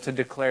faithful to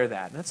declare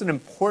that. And that's an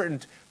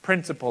important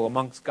principle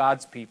amongst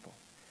God's people,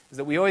 is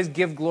that we always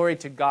give glory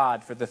to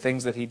God for the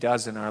things that he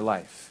does in our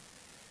life.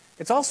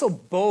 It's also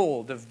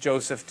bold of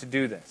Joseph to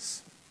do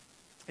this.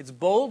 It's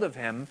bold of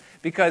him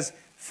because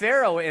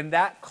Pharaoh in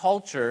that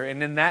culture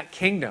and in that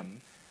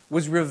kingdom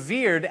was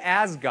revered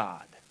as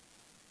God.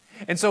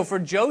 And so for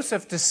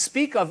Joseph to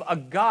speak of a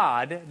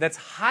God that's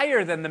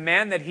higher than the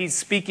man that he's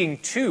speaking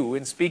to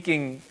and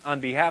speaking on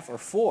behalf or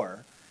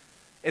for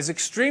is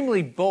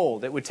extremely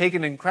bold. It would take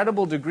an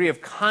incredible degree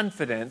of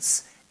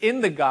confidence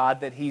in the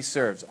God that he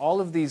serves. All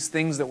of these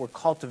things that were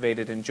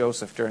cultivated in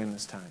Joseph during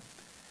this time.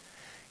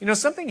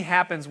 Something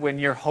happens when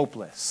you're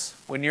hopeless,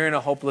 when you're in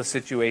a hopeless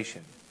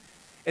situation,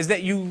 is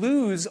that you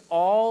lose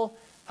all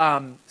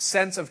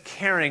sense of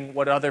caring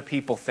what other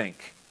people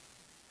think.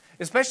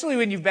 Especially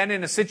when you've been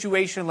in a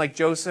situation like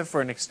Joseph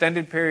for an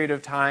extended period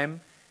of time,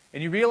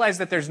 and you realize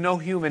that there's no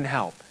human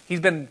help. He's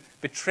been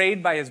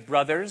betrayed by his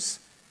brothers.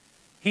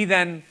 He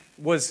then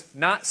was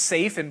not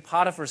safe in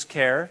Potiphar's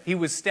care. He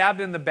was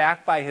stabbed in the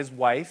back by his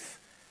wife.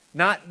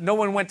 No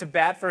one went to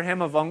bat for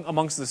him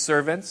amongst the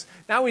servants.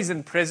 Now he's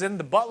in prison.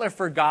 The butler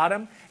forgot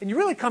him. And you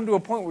really come to a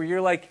point where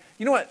you're like,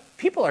 you know what?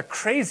 People are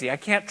crazy. I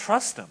can't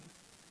trust them.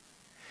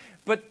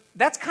 But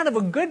that's kind of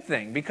a good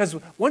thing, because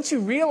once you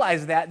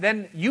realize that,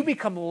 then you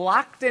become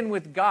locked in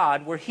with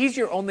God where he's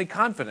your only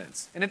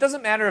confidence. And it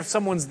doesn't matter if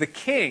someone's the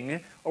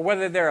king or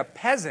whether they're a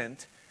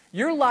peasant.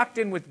 You're locked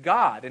in with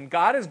God, and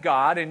God is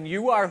God, and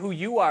you are who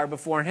you are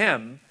before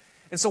him.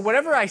 And so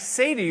whatever I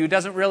say to you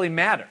doesn't really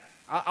matter.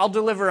 I'll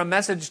deliver a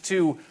message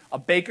to a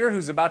baker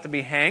who's about to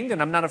be hanged,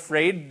 and I'm not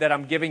afraid that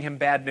I'm giving him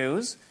bad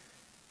news.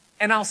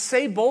 And I'll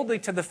say boldly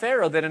to the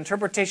Pharaoh that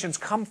interpretations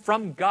come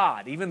from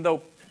God, even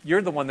though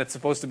you're the one that's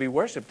supposed to be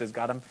worshipped as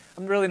God.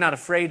 I'm really not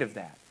afraid of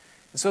that.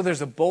 And so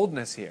there's a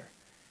boldness here.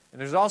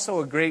 And there's also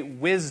a great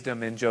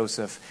wisdom in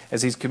Joseph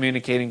as he's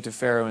communicating to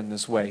Pharaoh in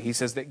this way. He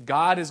says that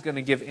God is going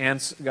to give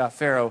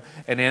Pharaoh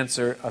an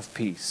answer of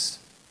peace.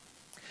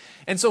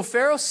 And so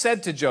Pharaoh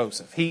said to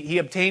Joseph, he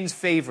obtains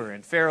favor,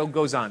 and Pharaoh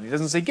goes on. He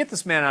doesn't say, get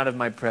this man out of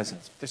my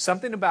presence. There's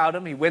something about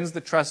him. He wins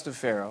the trust of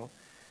Pharaoh.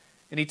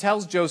 And he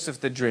tells Joseph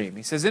the dream.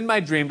 He says, in my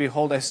dream,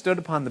 behold, I stood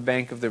upon the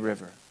bank of the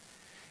river.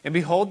 And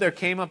behold, there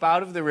came up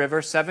out of the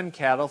river 7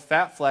 cattle,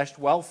 fat-fleshed,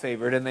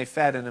 well-favored, and they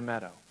fed in a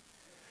meadow.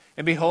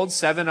 And behold,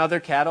 7 other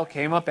cattle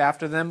came up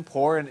after them,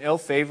 poor and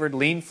ill-favored,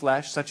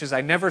 lean-fleshed, such as I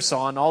never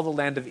saw in all the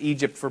land of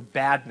Egypt for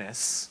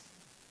badness.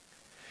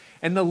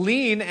 And the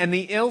lean and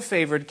the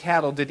ill-favored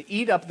cattle did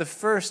eat up the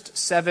first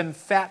 7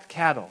 fat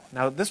cattle.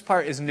 Now, this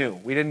part is new.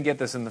 We didn't get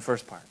this in the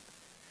first part.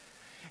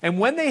 And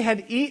when they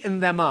had eaten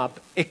them up,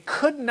 it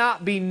could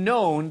not be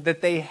known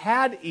that they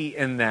had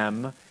eaten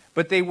them,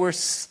 but they were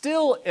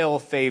still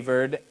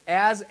ill-favored,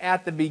 as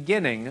at the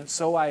beginning,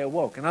 so I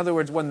awoke. In other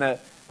words, when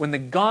the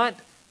gaunt,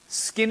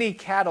 skinny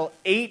cattle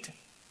ate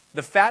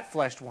the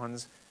fat-fleshed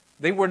ones,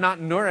 they were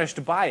not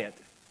nourished by it.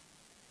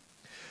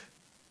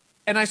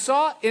 And I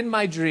saw in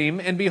my dream,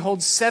 and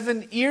behold,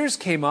 7 ears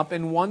came up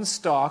in one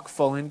stalk,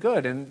 full and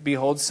good. And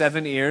behold,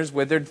 7 ears,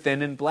 withered,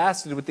 thin, and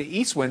blasted, with the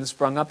east wind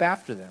sprung up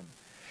after them.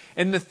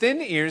 And the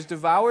thin ears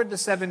devoured the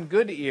 7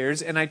 good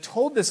ears, and I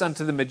told this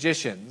unto the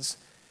magicians,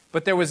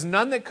 but there was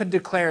none that could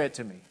declare it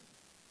to me.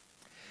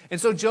 And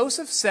so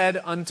Joseph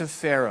said unto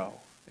Pharaoh,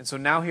 and so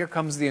now here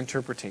comes the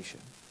interpretation.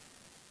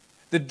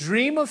 The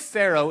dream of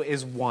Pharaoh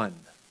is one.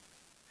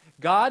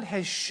 God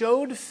has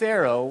showed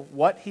Pharaoh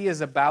what he is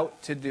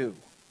about to do.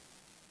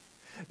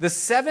 The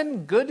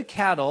 7 good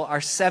cattle are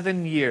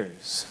 7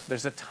 years.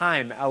 There's a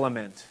time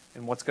element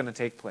in what's going to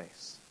take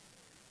place.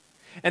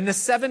 And the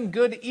 7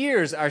 good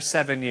ears are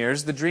 7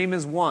 years. The dream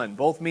is one.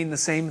 Both mean the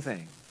same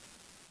thing.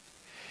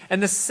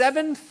 And the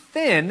 7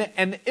 thin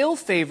and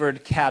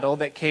ill-favored cattle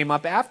that came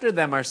up after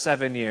them are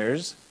 7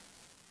 years.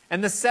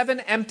 And the 7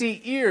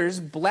 empty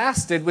ears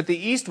blasted with the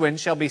east wind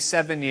shall be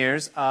 7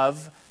 years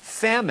of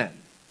famine.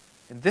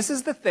 And this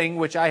is the thing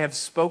which I have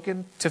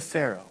spoken to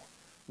Pharaoh.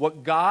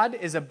 What God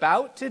is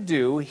about to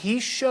do, he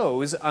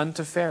shows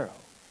unto Pharaoh.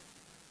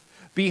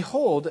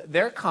 Behold,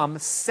 there come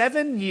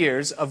 7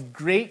 years of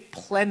great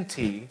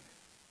plenty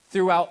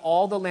throughout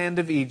all the land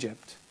of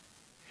Egypt.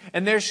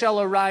 And there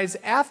shall arise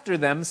after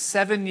them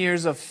 7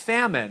 years of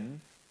famine,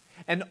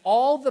 and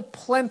all the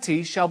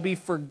plenty shall be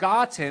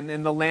forgotten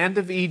in the land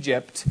of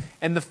Egypt,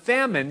 and the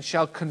famine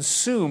shall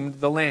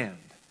consume the land.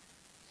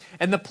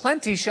 And the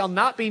plenty shall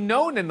not be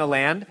known in the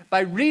land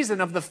by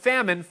reason of the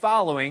famine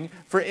following,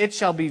 for it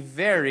shall be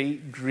very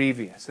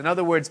grievous. In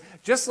other words,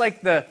 just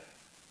like the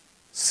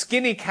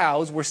skinny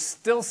cows were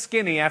still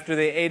skinny after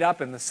they ate up,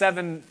 and the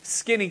 7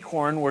 skinny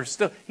corn were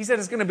still, he said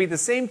it's going to be the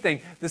same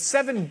thing. The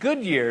 7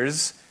 good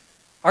years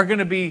are going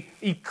to be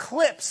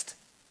eclipsed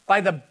by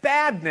the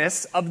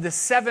badness of the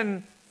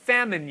 7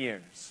 famine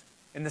years.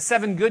 And the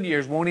 7 good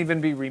years won't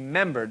even be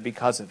remembered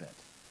because of it.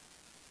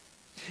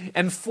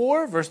 And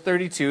for, verse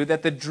 32,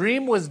 that the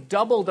dream was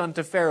doubled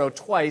unto Pharaoh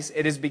twice,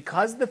 it is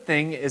because the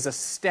thing is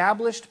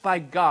established by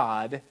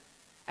God,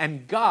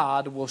 and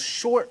God will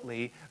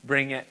shortly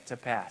bring it to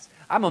pass.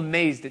 I'm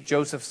amazed at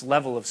Joseph's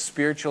level of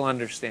spiritual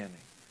understanding.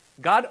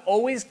 God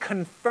always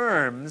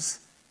confirms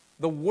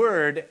the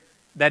word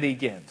that he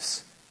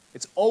gives.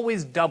 It's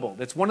always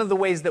doubled. It's one of the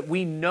ways that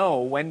we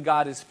know when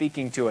God is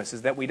speaking to us,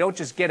 is that we don't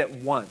just get it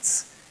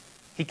once.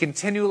 He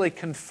continually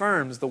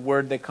confirms the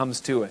word that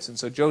comes to us. And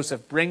so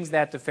Joseph brings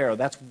that to Pharaoh.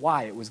 That's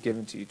why it was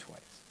given to you twice.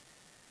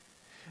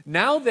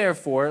 Now,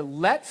 therefore,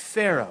 let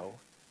Pharaoh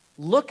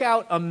look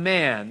out a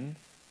man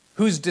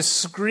who's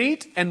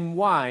discreet and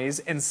wise,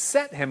 and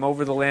set him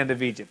over the land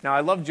of Egypt. Now,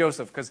 I love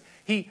Joseph because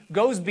he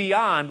goes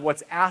beyond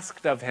what's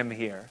asked of him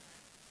here.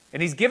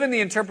 And he's given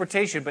the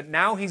interpretation, but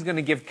now he's going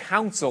to give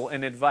counsel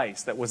and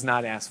advice that was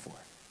not asked for.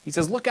 He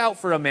says, look out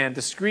for a man,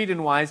 discreet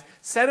and wise,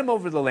 set him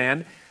over the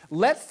land.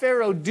 Let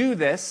Pharaoh do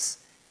this,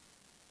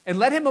 and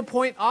let him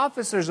appoint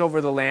officers over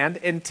the land,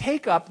 and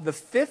take up the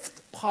 5th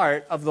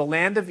part of the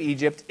land of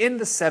Egypt in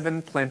the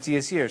 7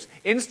 plenteous years.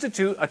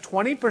 Institute a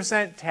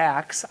 20%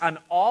 tax on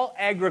all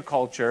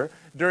agriculture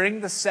during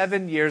the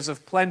 7 years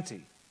of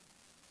plenty.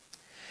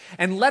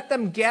 And let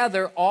them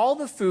gather all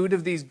the food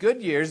of these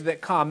good years that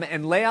come,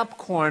 and lay up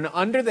corn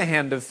under the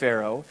hand of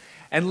Pharaoh,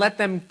 and let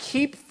them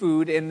keep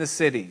food in the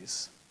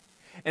cities.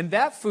 And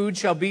that food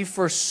shall be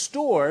for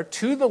store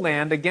to the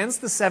land against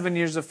the 7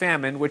 years of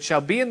famine, which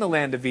shall be in the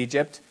land of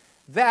Egypt,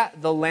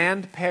 that the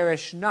land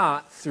perish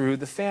not through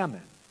the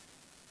famine.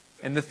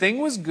 And the thing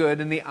was good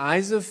in the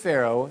eyes of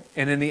Pharaoh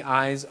and in the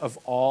eyes of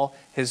all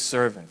his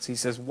servants. He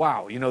says,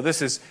 wow,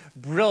 this is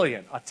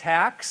brilliant. A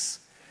tax,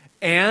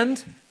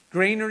 and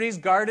granaries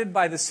guarded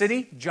by the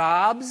city,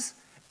 jobs,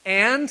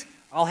 and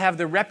I'll have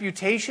the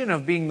reputation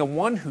of being the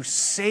one who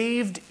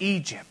saved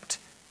Egypt,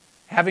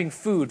 having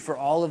food for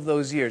all of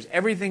those years.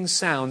 Everything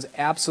sounds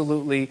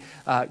absolutely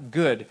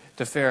good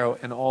to Pharaoh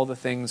and all the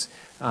things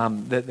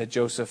that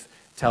Joseph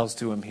tells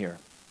to him here.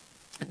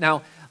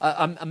 Now,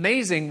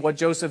 amazing what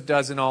Joseph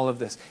does in all of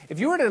this. If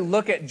you were to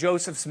look at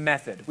Joseph's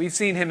method, we've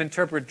seen him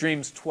interpret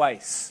dreams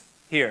twice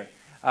here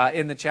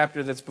in the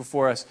chapter that's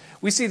before us.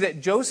 We see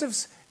that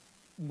Joseph's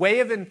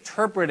way of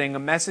interpreting a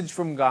message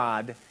from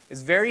God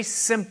is very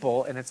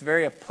simple, and it's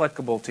very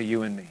applicable to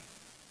you and me.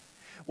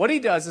 What he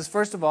does is,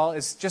 first of all,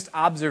 is just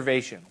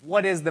observation.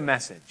 What is the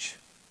message?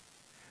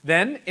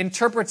 Then,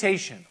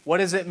 interpretation. What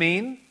does it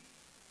mean?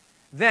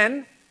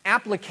 Then,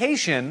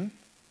 application.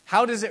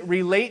 How does it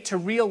relate to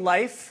real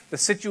life, the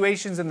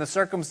situations and the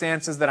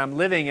circumstances that I'm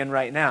living in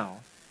right now?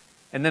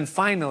 And then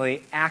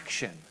finally,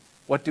 action.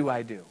 What do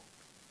I do?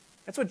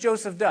 That's what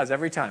Joseph does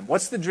every time.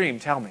 What's the dream?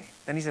 Tell me.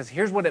 Then he says,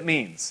 here's what it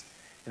means.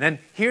 And then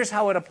here's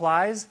how it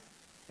applies,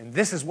 and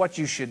this is what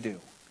you should do.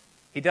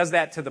 He does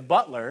that to the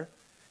butler.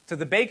 To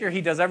the baker,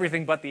 he does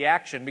everything but the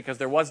action because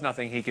there was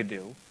nothing he could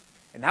do.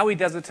 And now he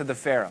does it to the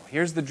Pharaoh.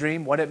 Here's the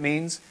dream, what it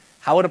means,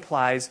 how it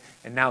applies,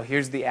 and now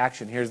here's the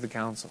action, here's the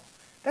counsel.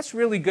 That's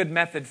really good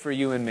method for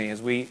you and me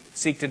as we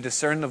seek to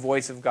discern the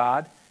voice of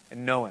God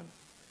and know Him.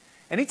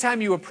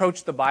 Anytime you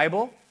approach the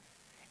Bible,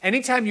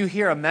 anytime you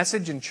hear a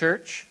message in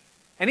church,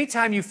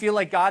 anytime you feel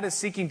like God is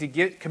seeking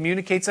to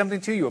communicate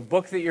something to you, a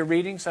book that you're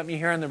reading, something you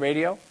hear on the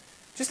radio,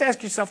 just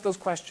ask yourself those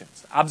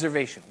questions.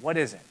 Observation, what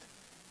is it?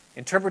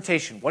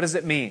 Interpretation, what does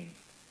it mean?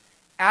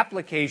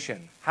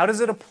 Application, how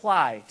does it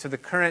apply to the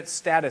current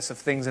status of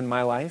things in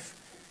my life?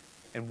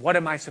 And what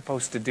am I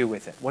supposed to do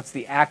with it? What's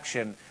the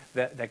action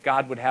that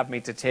God would have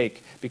me to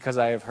take because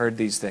I have heard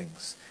these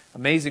things?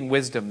 Amazing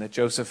wisdom that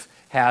Joseph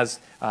has.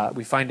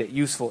 We find it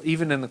useful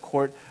even in the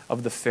court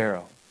of the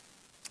Pharaoh.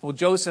 Well,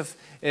 Joseph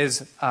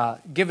is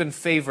given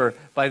favor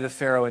by the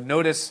Pharaoh. And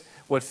notice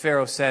what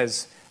Pharaoh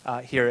says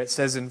here. It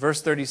says in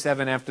verse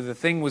 37, after the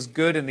thing was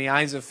good in the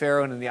eyes of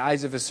Pharaoh and in the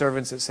eyes of his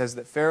servants, it says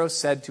that Pharaoh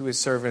said to his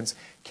servants,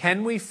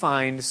 can we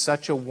find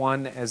such a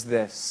one as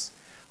this,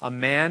 a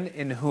man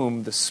in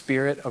whom the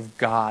Spirit of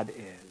God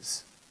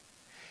is?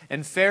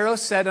 And Pharaoh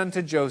said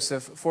unto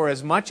Joseph, for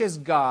as much as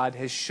God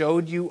has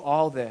showed you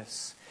all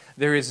this,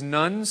 there is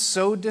none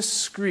so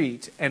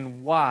discreet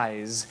and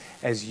wise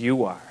as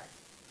you are.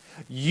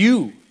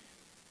 You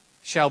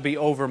shall be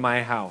over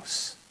my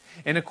house,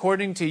 and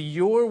according to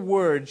your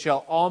word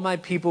shall all my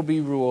people be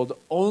ruled.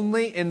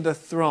 Only in the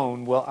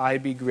throne will I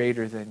be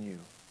greater than you.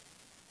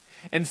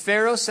 And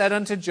Pharaoh said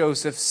unto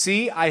Joseph,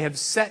 see, I have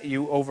set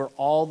you over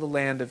all the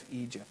land of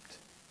Egypt.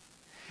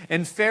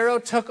 And Pharaoh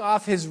took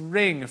off his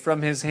ring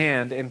from his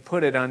hand and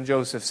put it on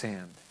Joseph's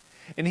hand.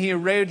 And he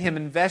arrayed him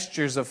in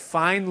vestures of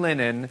fine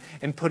linen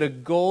and put a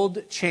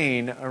gold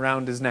chain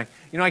around his neck.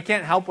 You know, I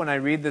can't help when I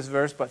read this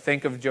verse but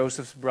think of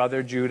Joseph's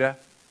brother Judah.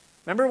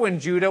 Remember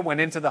when Judah went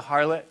into the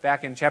harlot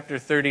back in chapter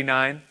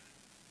 39?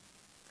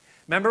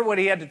 Remember what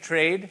he had to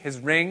trade? His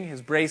ring,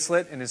 his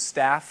bracelet, and his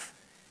staff,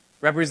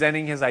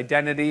 representing his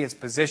identity, his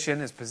position,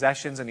 his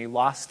possessions, and he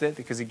lost it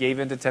because he gave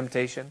in to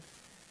temptation.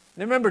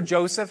 And remember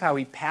Joseph, how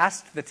he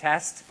passed the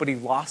test, but he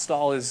lost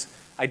all his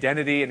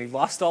identity and he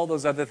lost all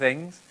those other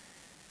things?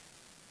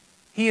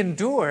 He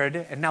endured,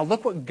 and now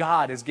look what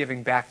God is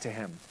giving back to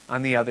him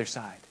on the other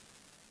side.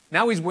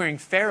 Now he's wearing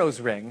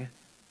Pharaoh's ring,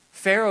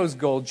 Pharaoh's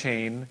gold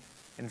chain,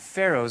 and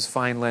Pharaoh's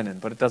fine linen,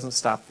 but it doesn't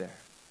stop there.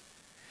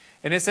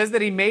 And it says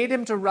that he made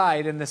him to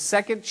ride in the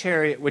second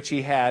chariot which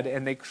he had,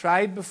 and they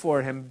cried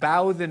before him,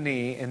 bow the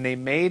knee, and they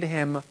made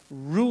him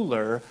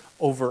ruler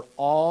over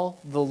all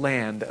the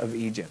land of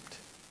Egypt.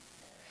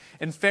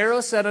 And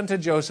Pharaoh said unto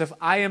Joseph,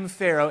 I am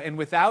Pharaoh, and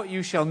without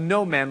you shall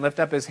no man lift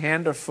up his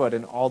hand or foot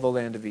in all the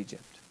land of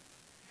Egypt.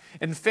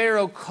 And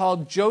Pharaoh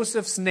called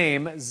Joseph's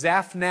name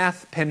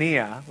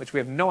Zaphnath-Paneah, which we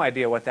have no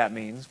idea what that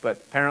means, but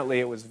apparently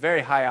it was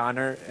very high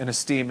honor and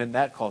esteem in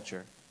that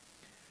culture.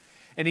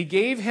 And he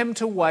gave him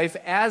to wife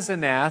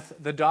Asenath,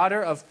 the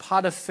daughter of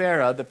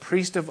Potipharah, the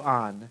priest of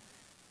On.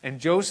 And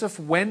Joseph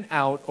went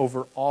out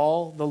over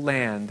all the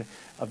land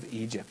of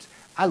Egypt.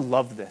 I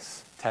love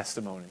this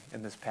testimony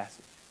in this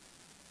passage.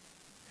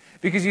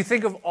 Because you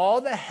think of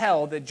all the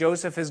hell that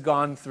Joseph has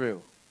gone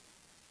through.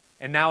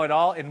 And now it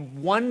all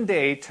in one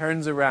day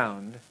turns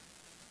around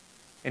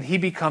and he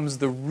becomes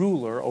the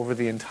ruler over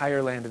the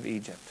entire land of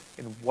Egypt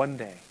in one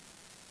day.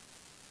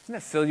 Doesn't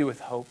that fill you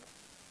with hope?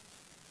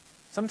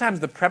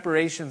 Sometimes the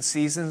preparation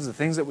seasons, the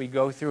things that we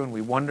go through and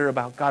we wonder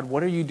about, God,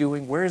 what are you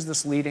doing? Where is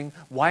this leading?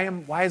 Why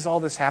is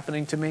all this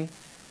happening to me?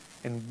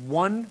 In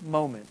one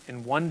moment,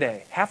 in one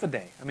day, half a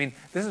day. I mean,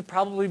 this is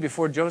probably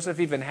before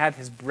Joseph even had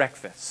his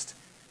breakfast.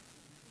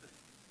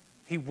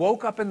 He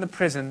woke up in the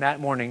prison that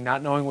morning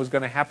not knowing what was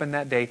going to happen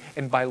that day,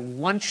 and by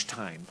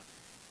lunchtime,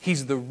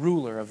 he's the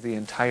ruler of the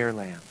entire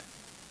land.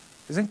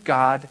 Isn't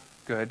God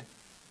good?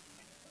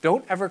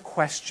 Don't ever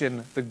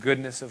question the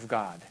goodness of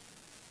God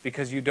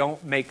because you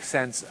don't make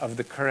sense of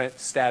the current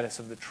status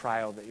of the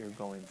trial that you're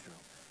going through.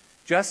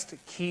 Just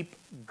keep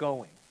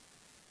going.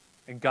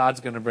 And God's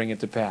going to bring it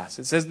to pass.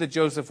 It says that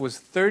Joseph was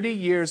 30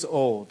 years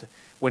old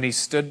when he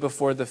stood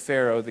before the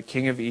Pharaoh, the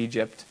king of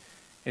Egypt,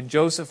 and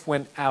Joseph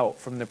went out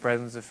from the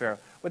presence of Pharaoh.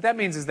 What that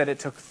means is that it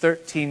took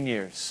 13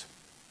 years.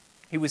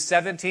 He was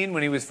 17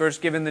 when he was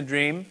first given the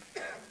dream,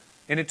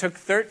 and it took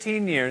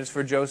 13 years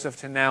for Joseph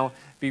to now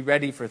be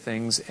ready for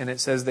things, and it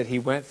says that he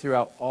went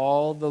throughout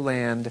all the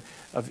land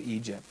of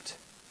Egypt.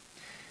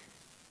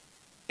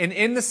 And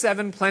in the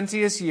 7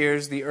 plenteous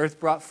years the earth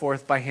brought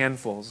forth by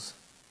handfuls.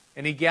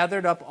 And he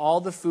gathered up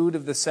all the food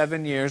of the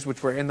 7 years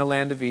which were in the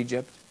land of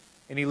Egypt.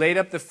 And he laid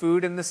up the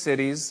food in the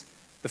cities.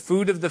 The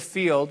food of the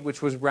field,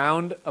 which was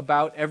round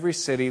about every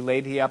city,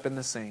 laid he up in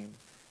the same.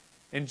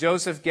 And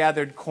Joseph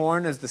gathered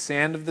corn as the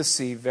sand of the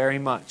sea very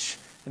much,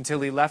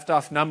 until he left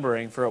off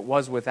numbering, for it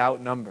was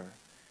without number.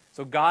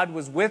 So God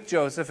was with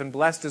Joseph and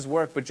blessed his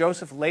work, but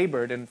Joseph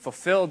labored and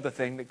fulfilled the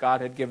thing that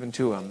God had given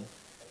to him.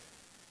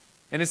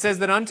 And it says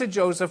that unto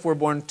Joseph were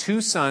born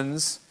 2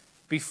 sons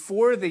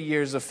before the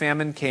years of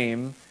famine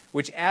came,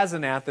 which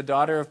Asenath, the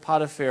daughter of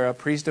Potiphera,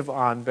 priest of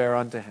On, bare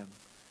unto him.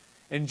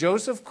 And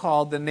Joseph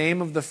called the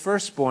name of the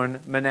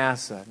firstborn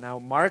Manasseh. Now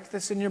mark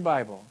this in your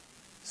Bible.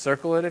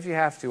 Circle it if you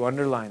have to,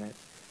 underline it.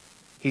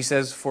 He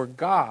says, for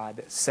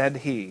God, said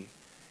he,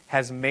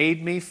 has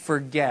made me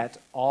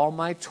forget all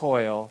my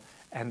toil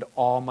and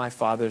all my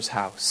father's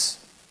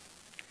house.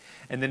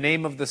 And the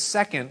name of the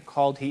second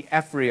called he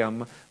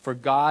Ephraim, for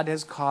God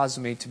has caused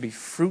me to be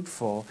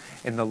fruitful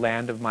in the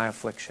land of my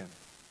affliction.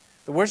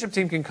 The worship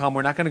team can come.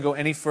 We're not going to go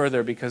any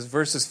further because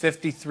verses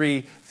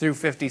 53 through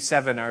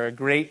 57 are a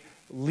great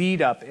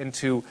lead up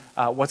into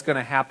what's going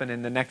to happen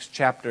in the next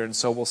chapter. And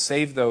so we'll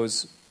save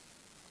those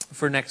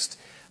for next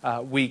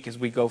week as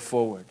we go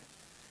forward.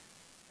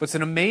 But it's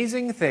an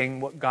amazing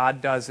thing what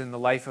God does in the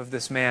life of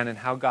this man and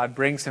how God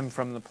brings him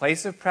from the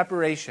place of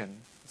preparation.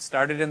 It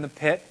started in the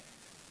pit,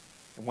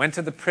 and went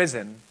to the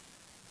prison,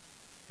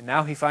 and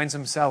now he finds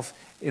himself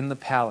in the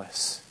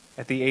palace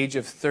at the age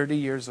of 30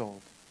 years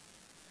old.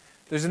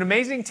 There's an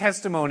amazing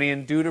testimony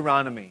in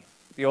Deuteronomy,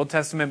 the Old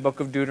Testament book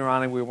of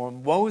Deuteronomy, where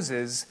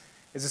Moses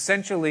is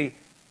essentially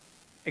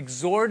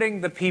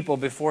exhorting the people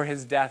before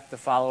his death to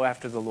follow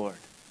after the Lord.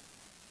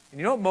 And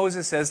you know what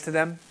Moses says to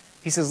them?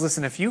 He says,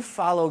 listen, if you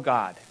follow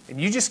God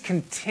and you just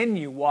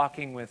continue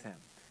walking with him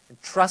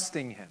and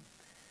trusting him,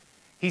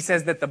 he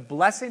says that the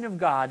blessing of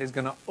God is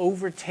going to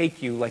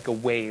overtake you like a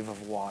wave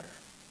of water.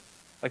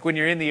 Like when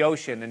you're in the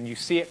ocean and you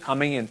see it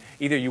coming and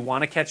either you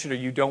want to catch it or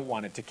you don't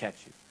want it to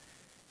catch you.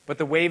 But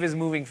the wave is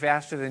moving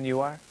faster than you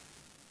are.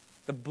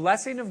 The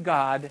blessing of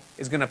God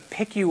is going to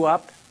pick you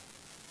up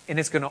and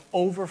it's going to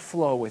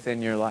overflow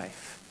within your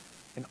life.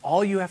 And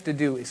all you have to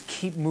do is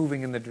keep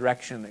moving in the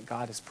direction that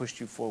God has pushed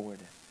you forward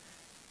in.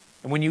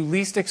 And when you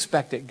least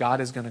expect it,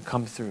 God is going to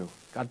come through.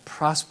 God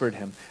prospered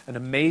him. An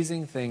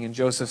amazing thing in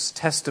Joseph's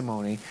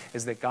testimony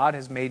is that God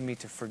has made me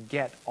to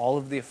forget all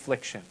of the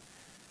affliction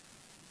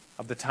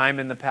of the time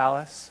in the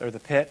palace or the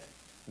pit,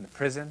 in the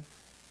prison.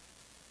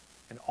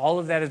 And all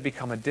of that has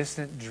become a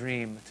distant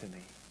dream to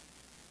me.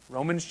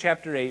 Romans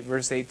chapter 8,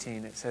 verse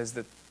 18, it says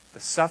that the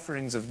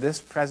sufferings of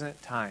this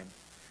present time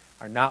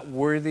are not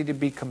worthy to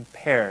be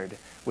compared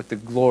with the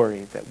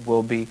glory that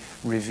will be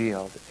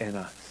revealed in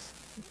us.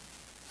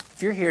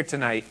 If you're here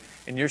tonight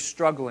and you're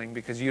struggling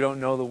because you don't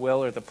know the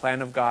will or the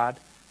plan of God,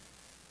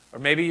 or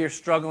maybe you're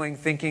struggling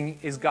thinking,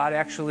 is God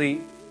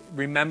actually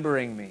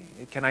remembering me?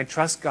 Can I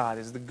trust God?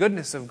 Is the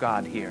goodness of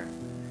God here?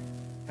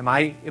 Am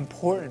I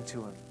important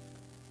to him?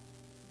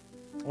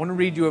 I want to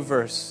read you a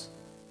verse.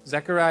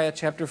 Zechariah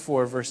chapter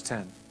 4, verse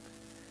 10.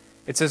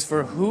 It says,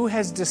 for who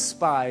has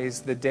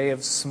despised the day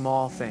of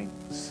small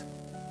things?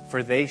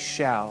 For they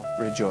shall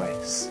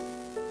rejoice.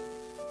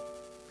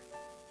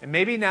 And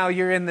maybe now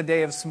you're in the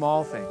day of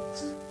small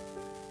things.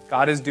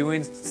 God is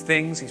doing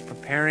things. He's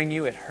preparing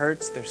you. It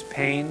hurts. There's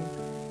pain.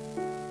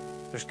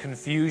 There's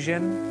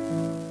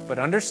confusion. But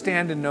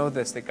understand and know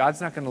this, that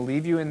God's not going to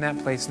leave you in that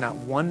place not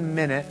 1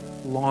 minute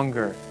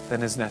longer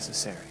than is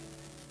necessary.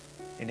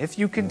 And if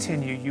you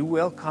continue, you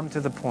will come to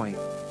the point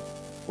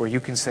where you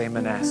can say,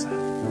 Manasseh,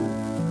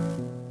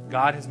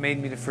 God has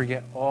made me to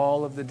forget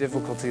all of the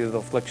difficulty of the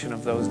affliction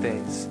of those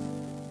days.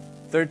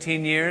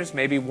 13 years,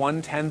 maybe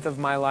 1/10 of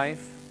my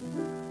life,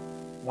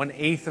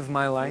 1/8 of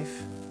my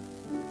life.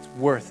 It's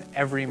worth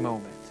every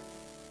moment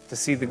to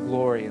see the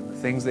glory and the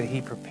things that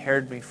he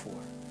prepared me for.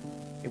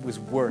 It was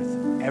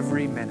worth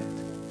every minute.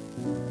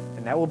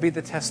 And that will be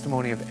the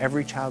testimony of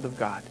every child of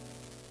God.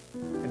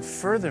 And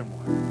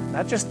furthermore,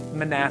 not just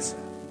Manasseh,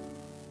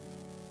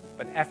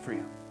 but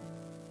Ephraim.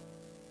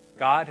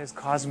 God has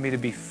caused me to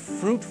be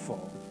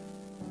fruitful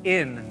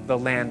in the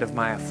land of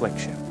my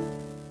affliction.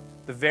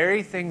 The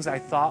very things I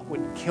thought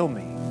would kill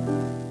me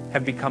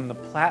have become the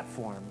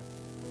platform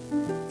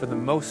for the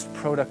most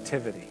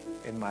productivity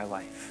in my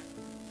life.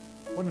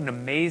 What an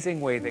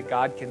amazing way that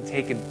God can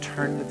take and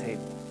turn the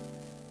table.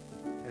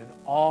 And it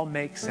all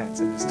makes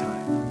sense in His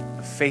time.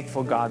 The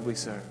faithful God we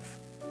serve.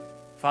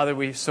 Father,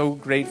 we're so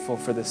grateful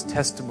for this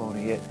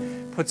testimony. It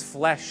puts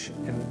flesh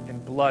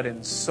and blood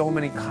in so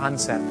many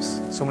concepts,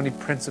 so many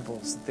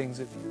principles, things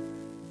of you.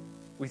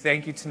 We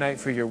thank you tonight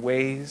for your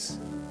ways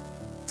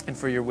and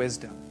for your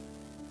wisdom.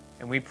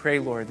 And we pray,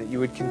 Lord, that you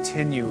would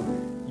continue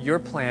your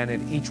plan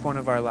in each one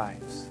of our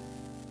lives.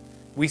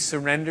 We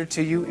surrender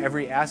to you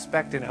every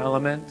aspect and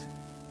element.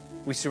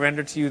 We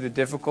surrender to you the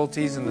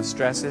difficulties and the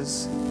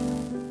stresses,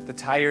 the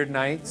tired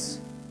nights.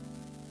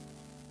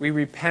 We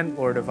repent,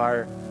 Lord, of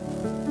our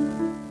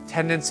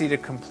tendency to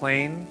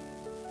complain,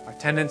 our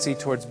tendency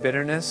towards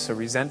bitterness or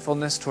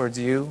resentfulness towards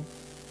you.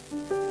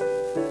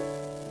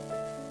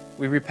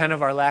 We repent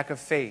of our lack of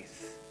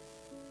faith.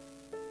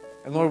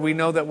 And Lord, we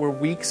know that we're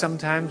weak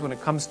sometimes when it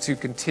comes to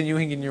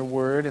continuing in your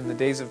word in the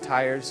days of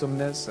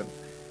tiresomeness.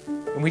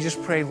 And we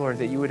just pray, Lord,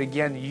 that you would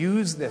again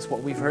use this,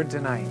 what we've heard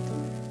tonight,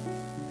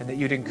 and that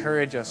you'd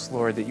encourage us,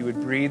 Lord, that you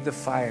would breathe the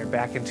fire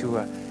back into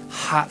a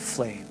hot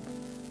flame.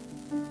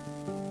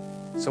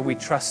 So we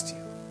trust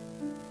you.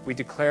 We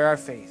declare our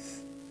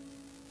faith.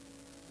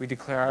 We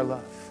declare our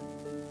love.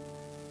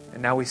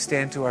 And now we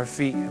stand to our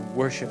feet and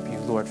worship you,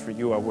 Lord, for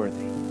you are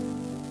worthy.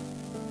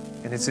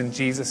 And it's in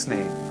Jesus'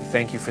 name we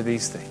thank you for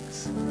these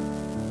things.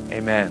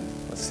 Amen.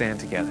 Let's stand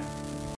together.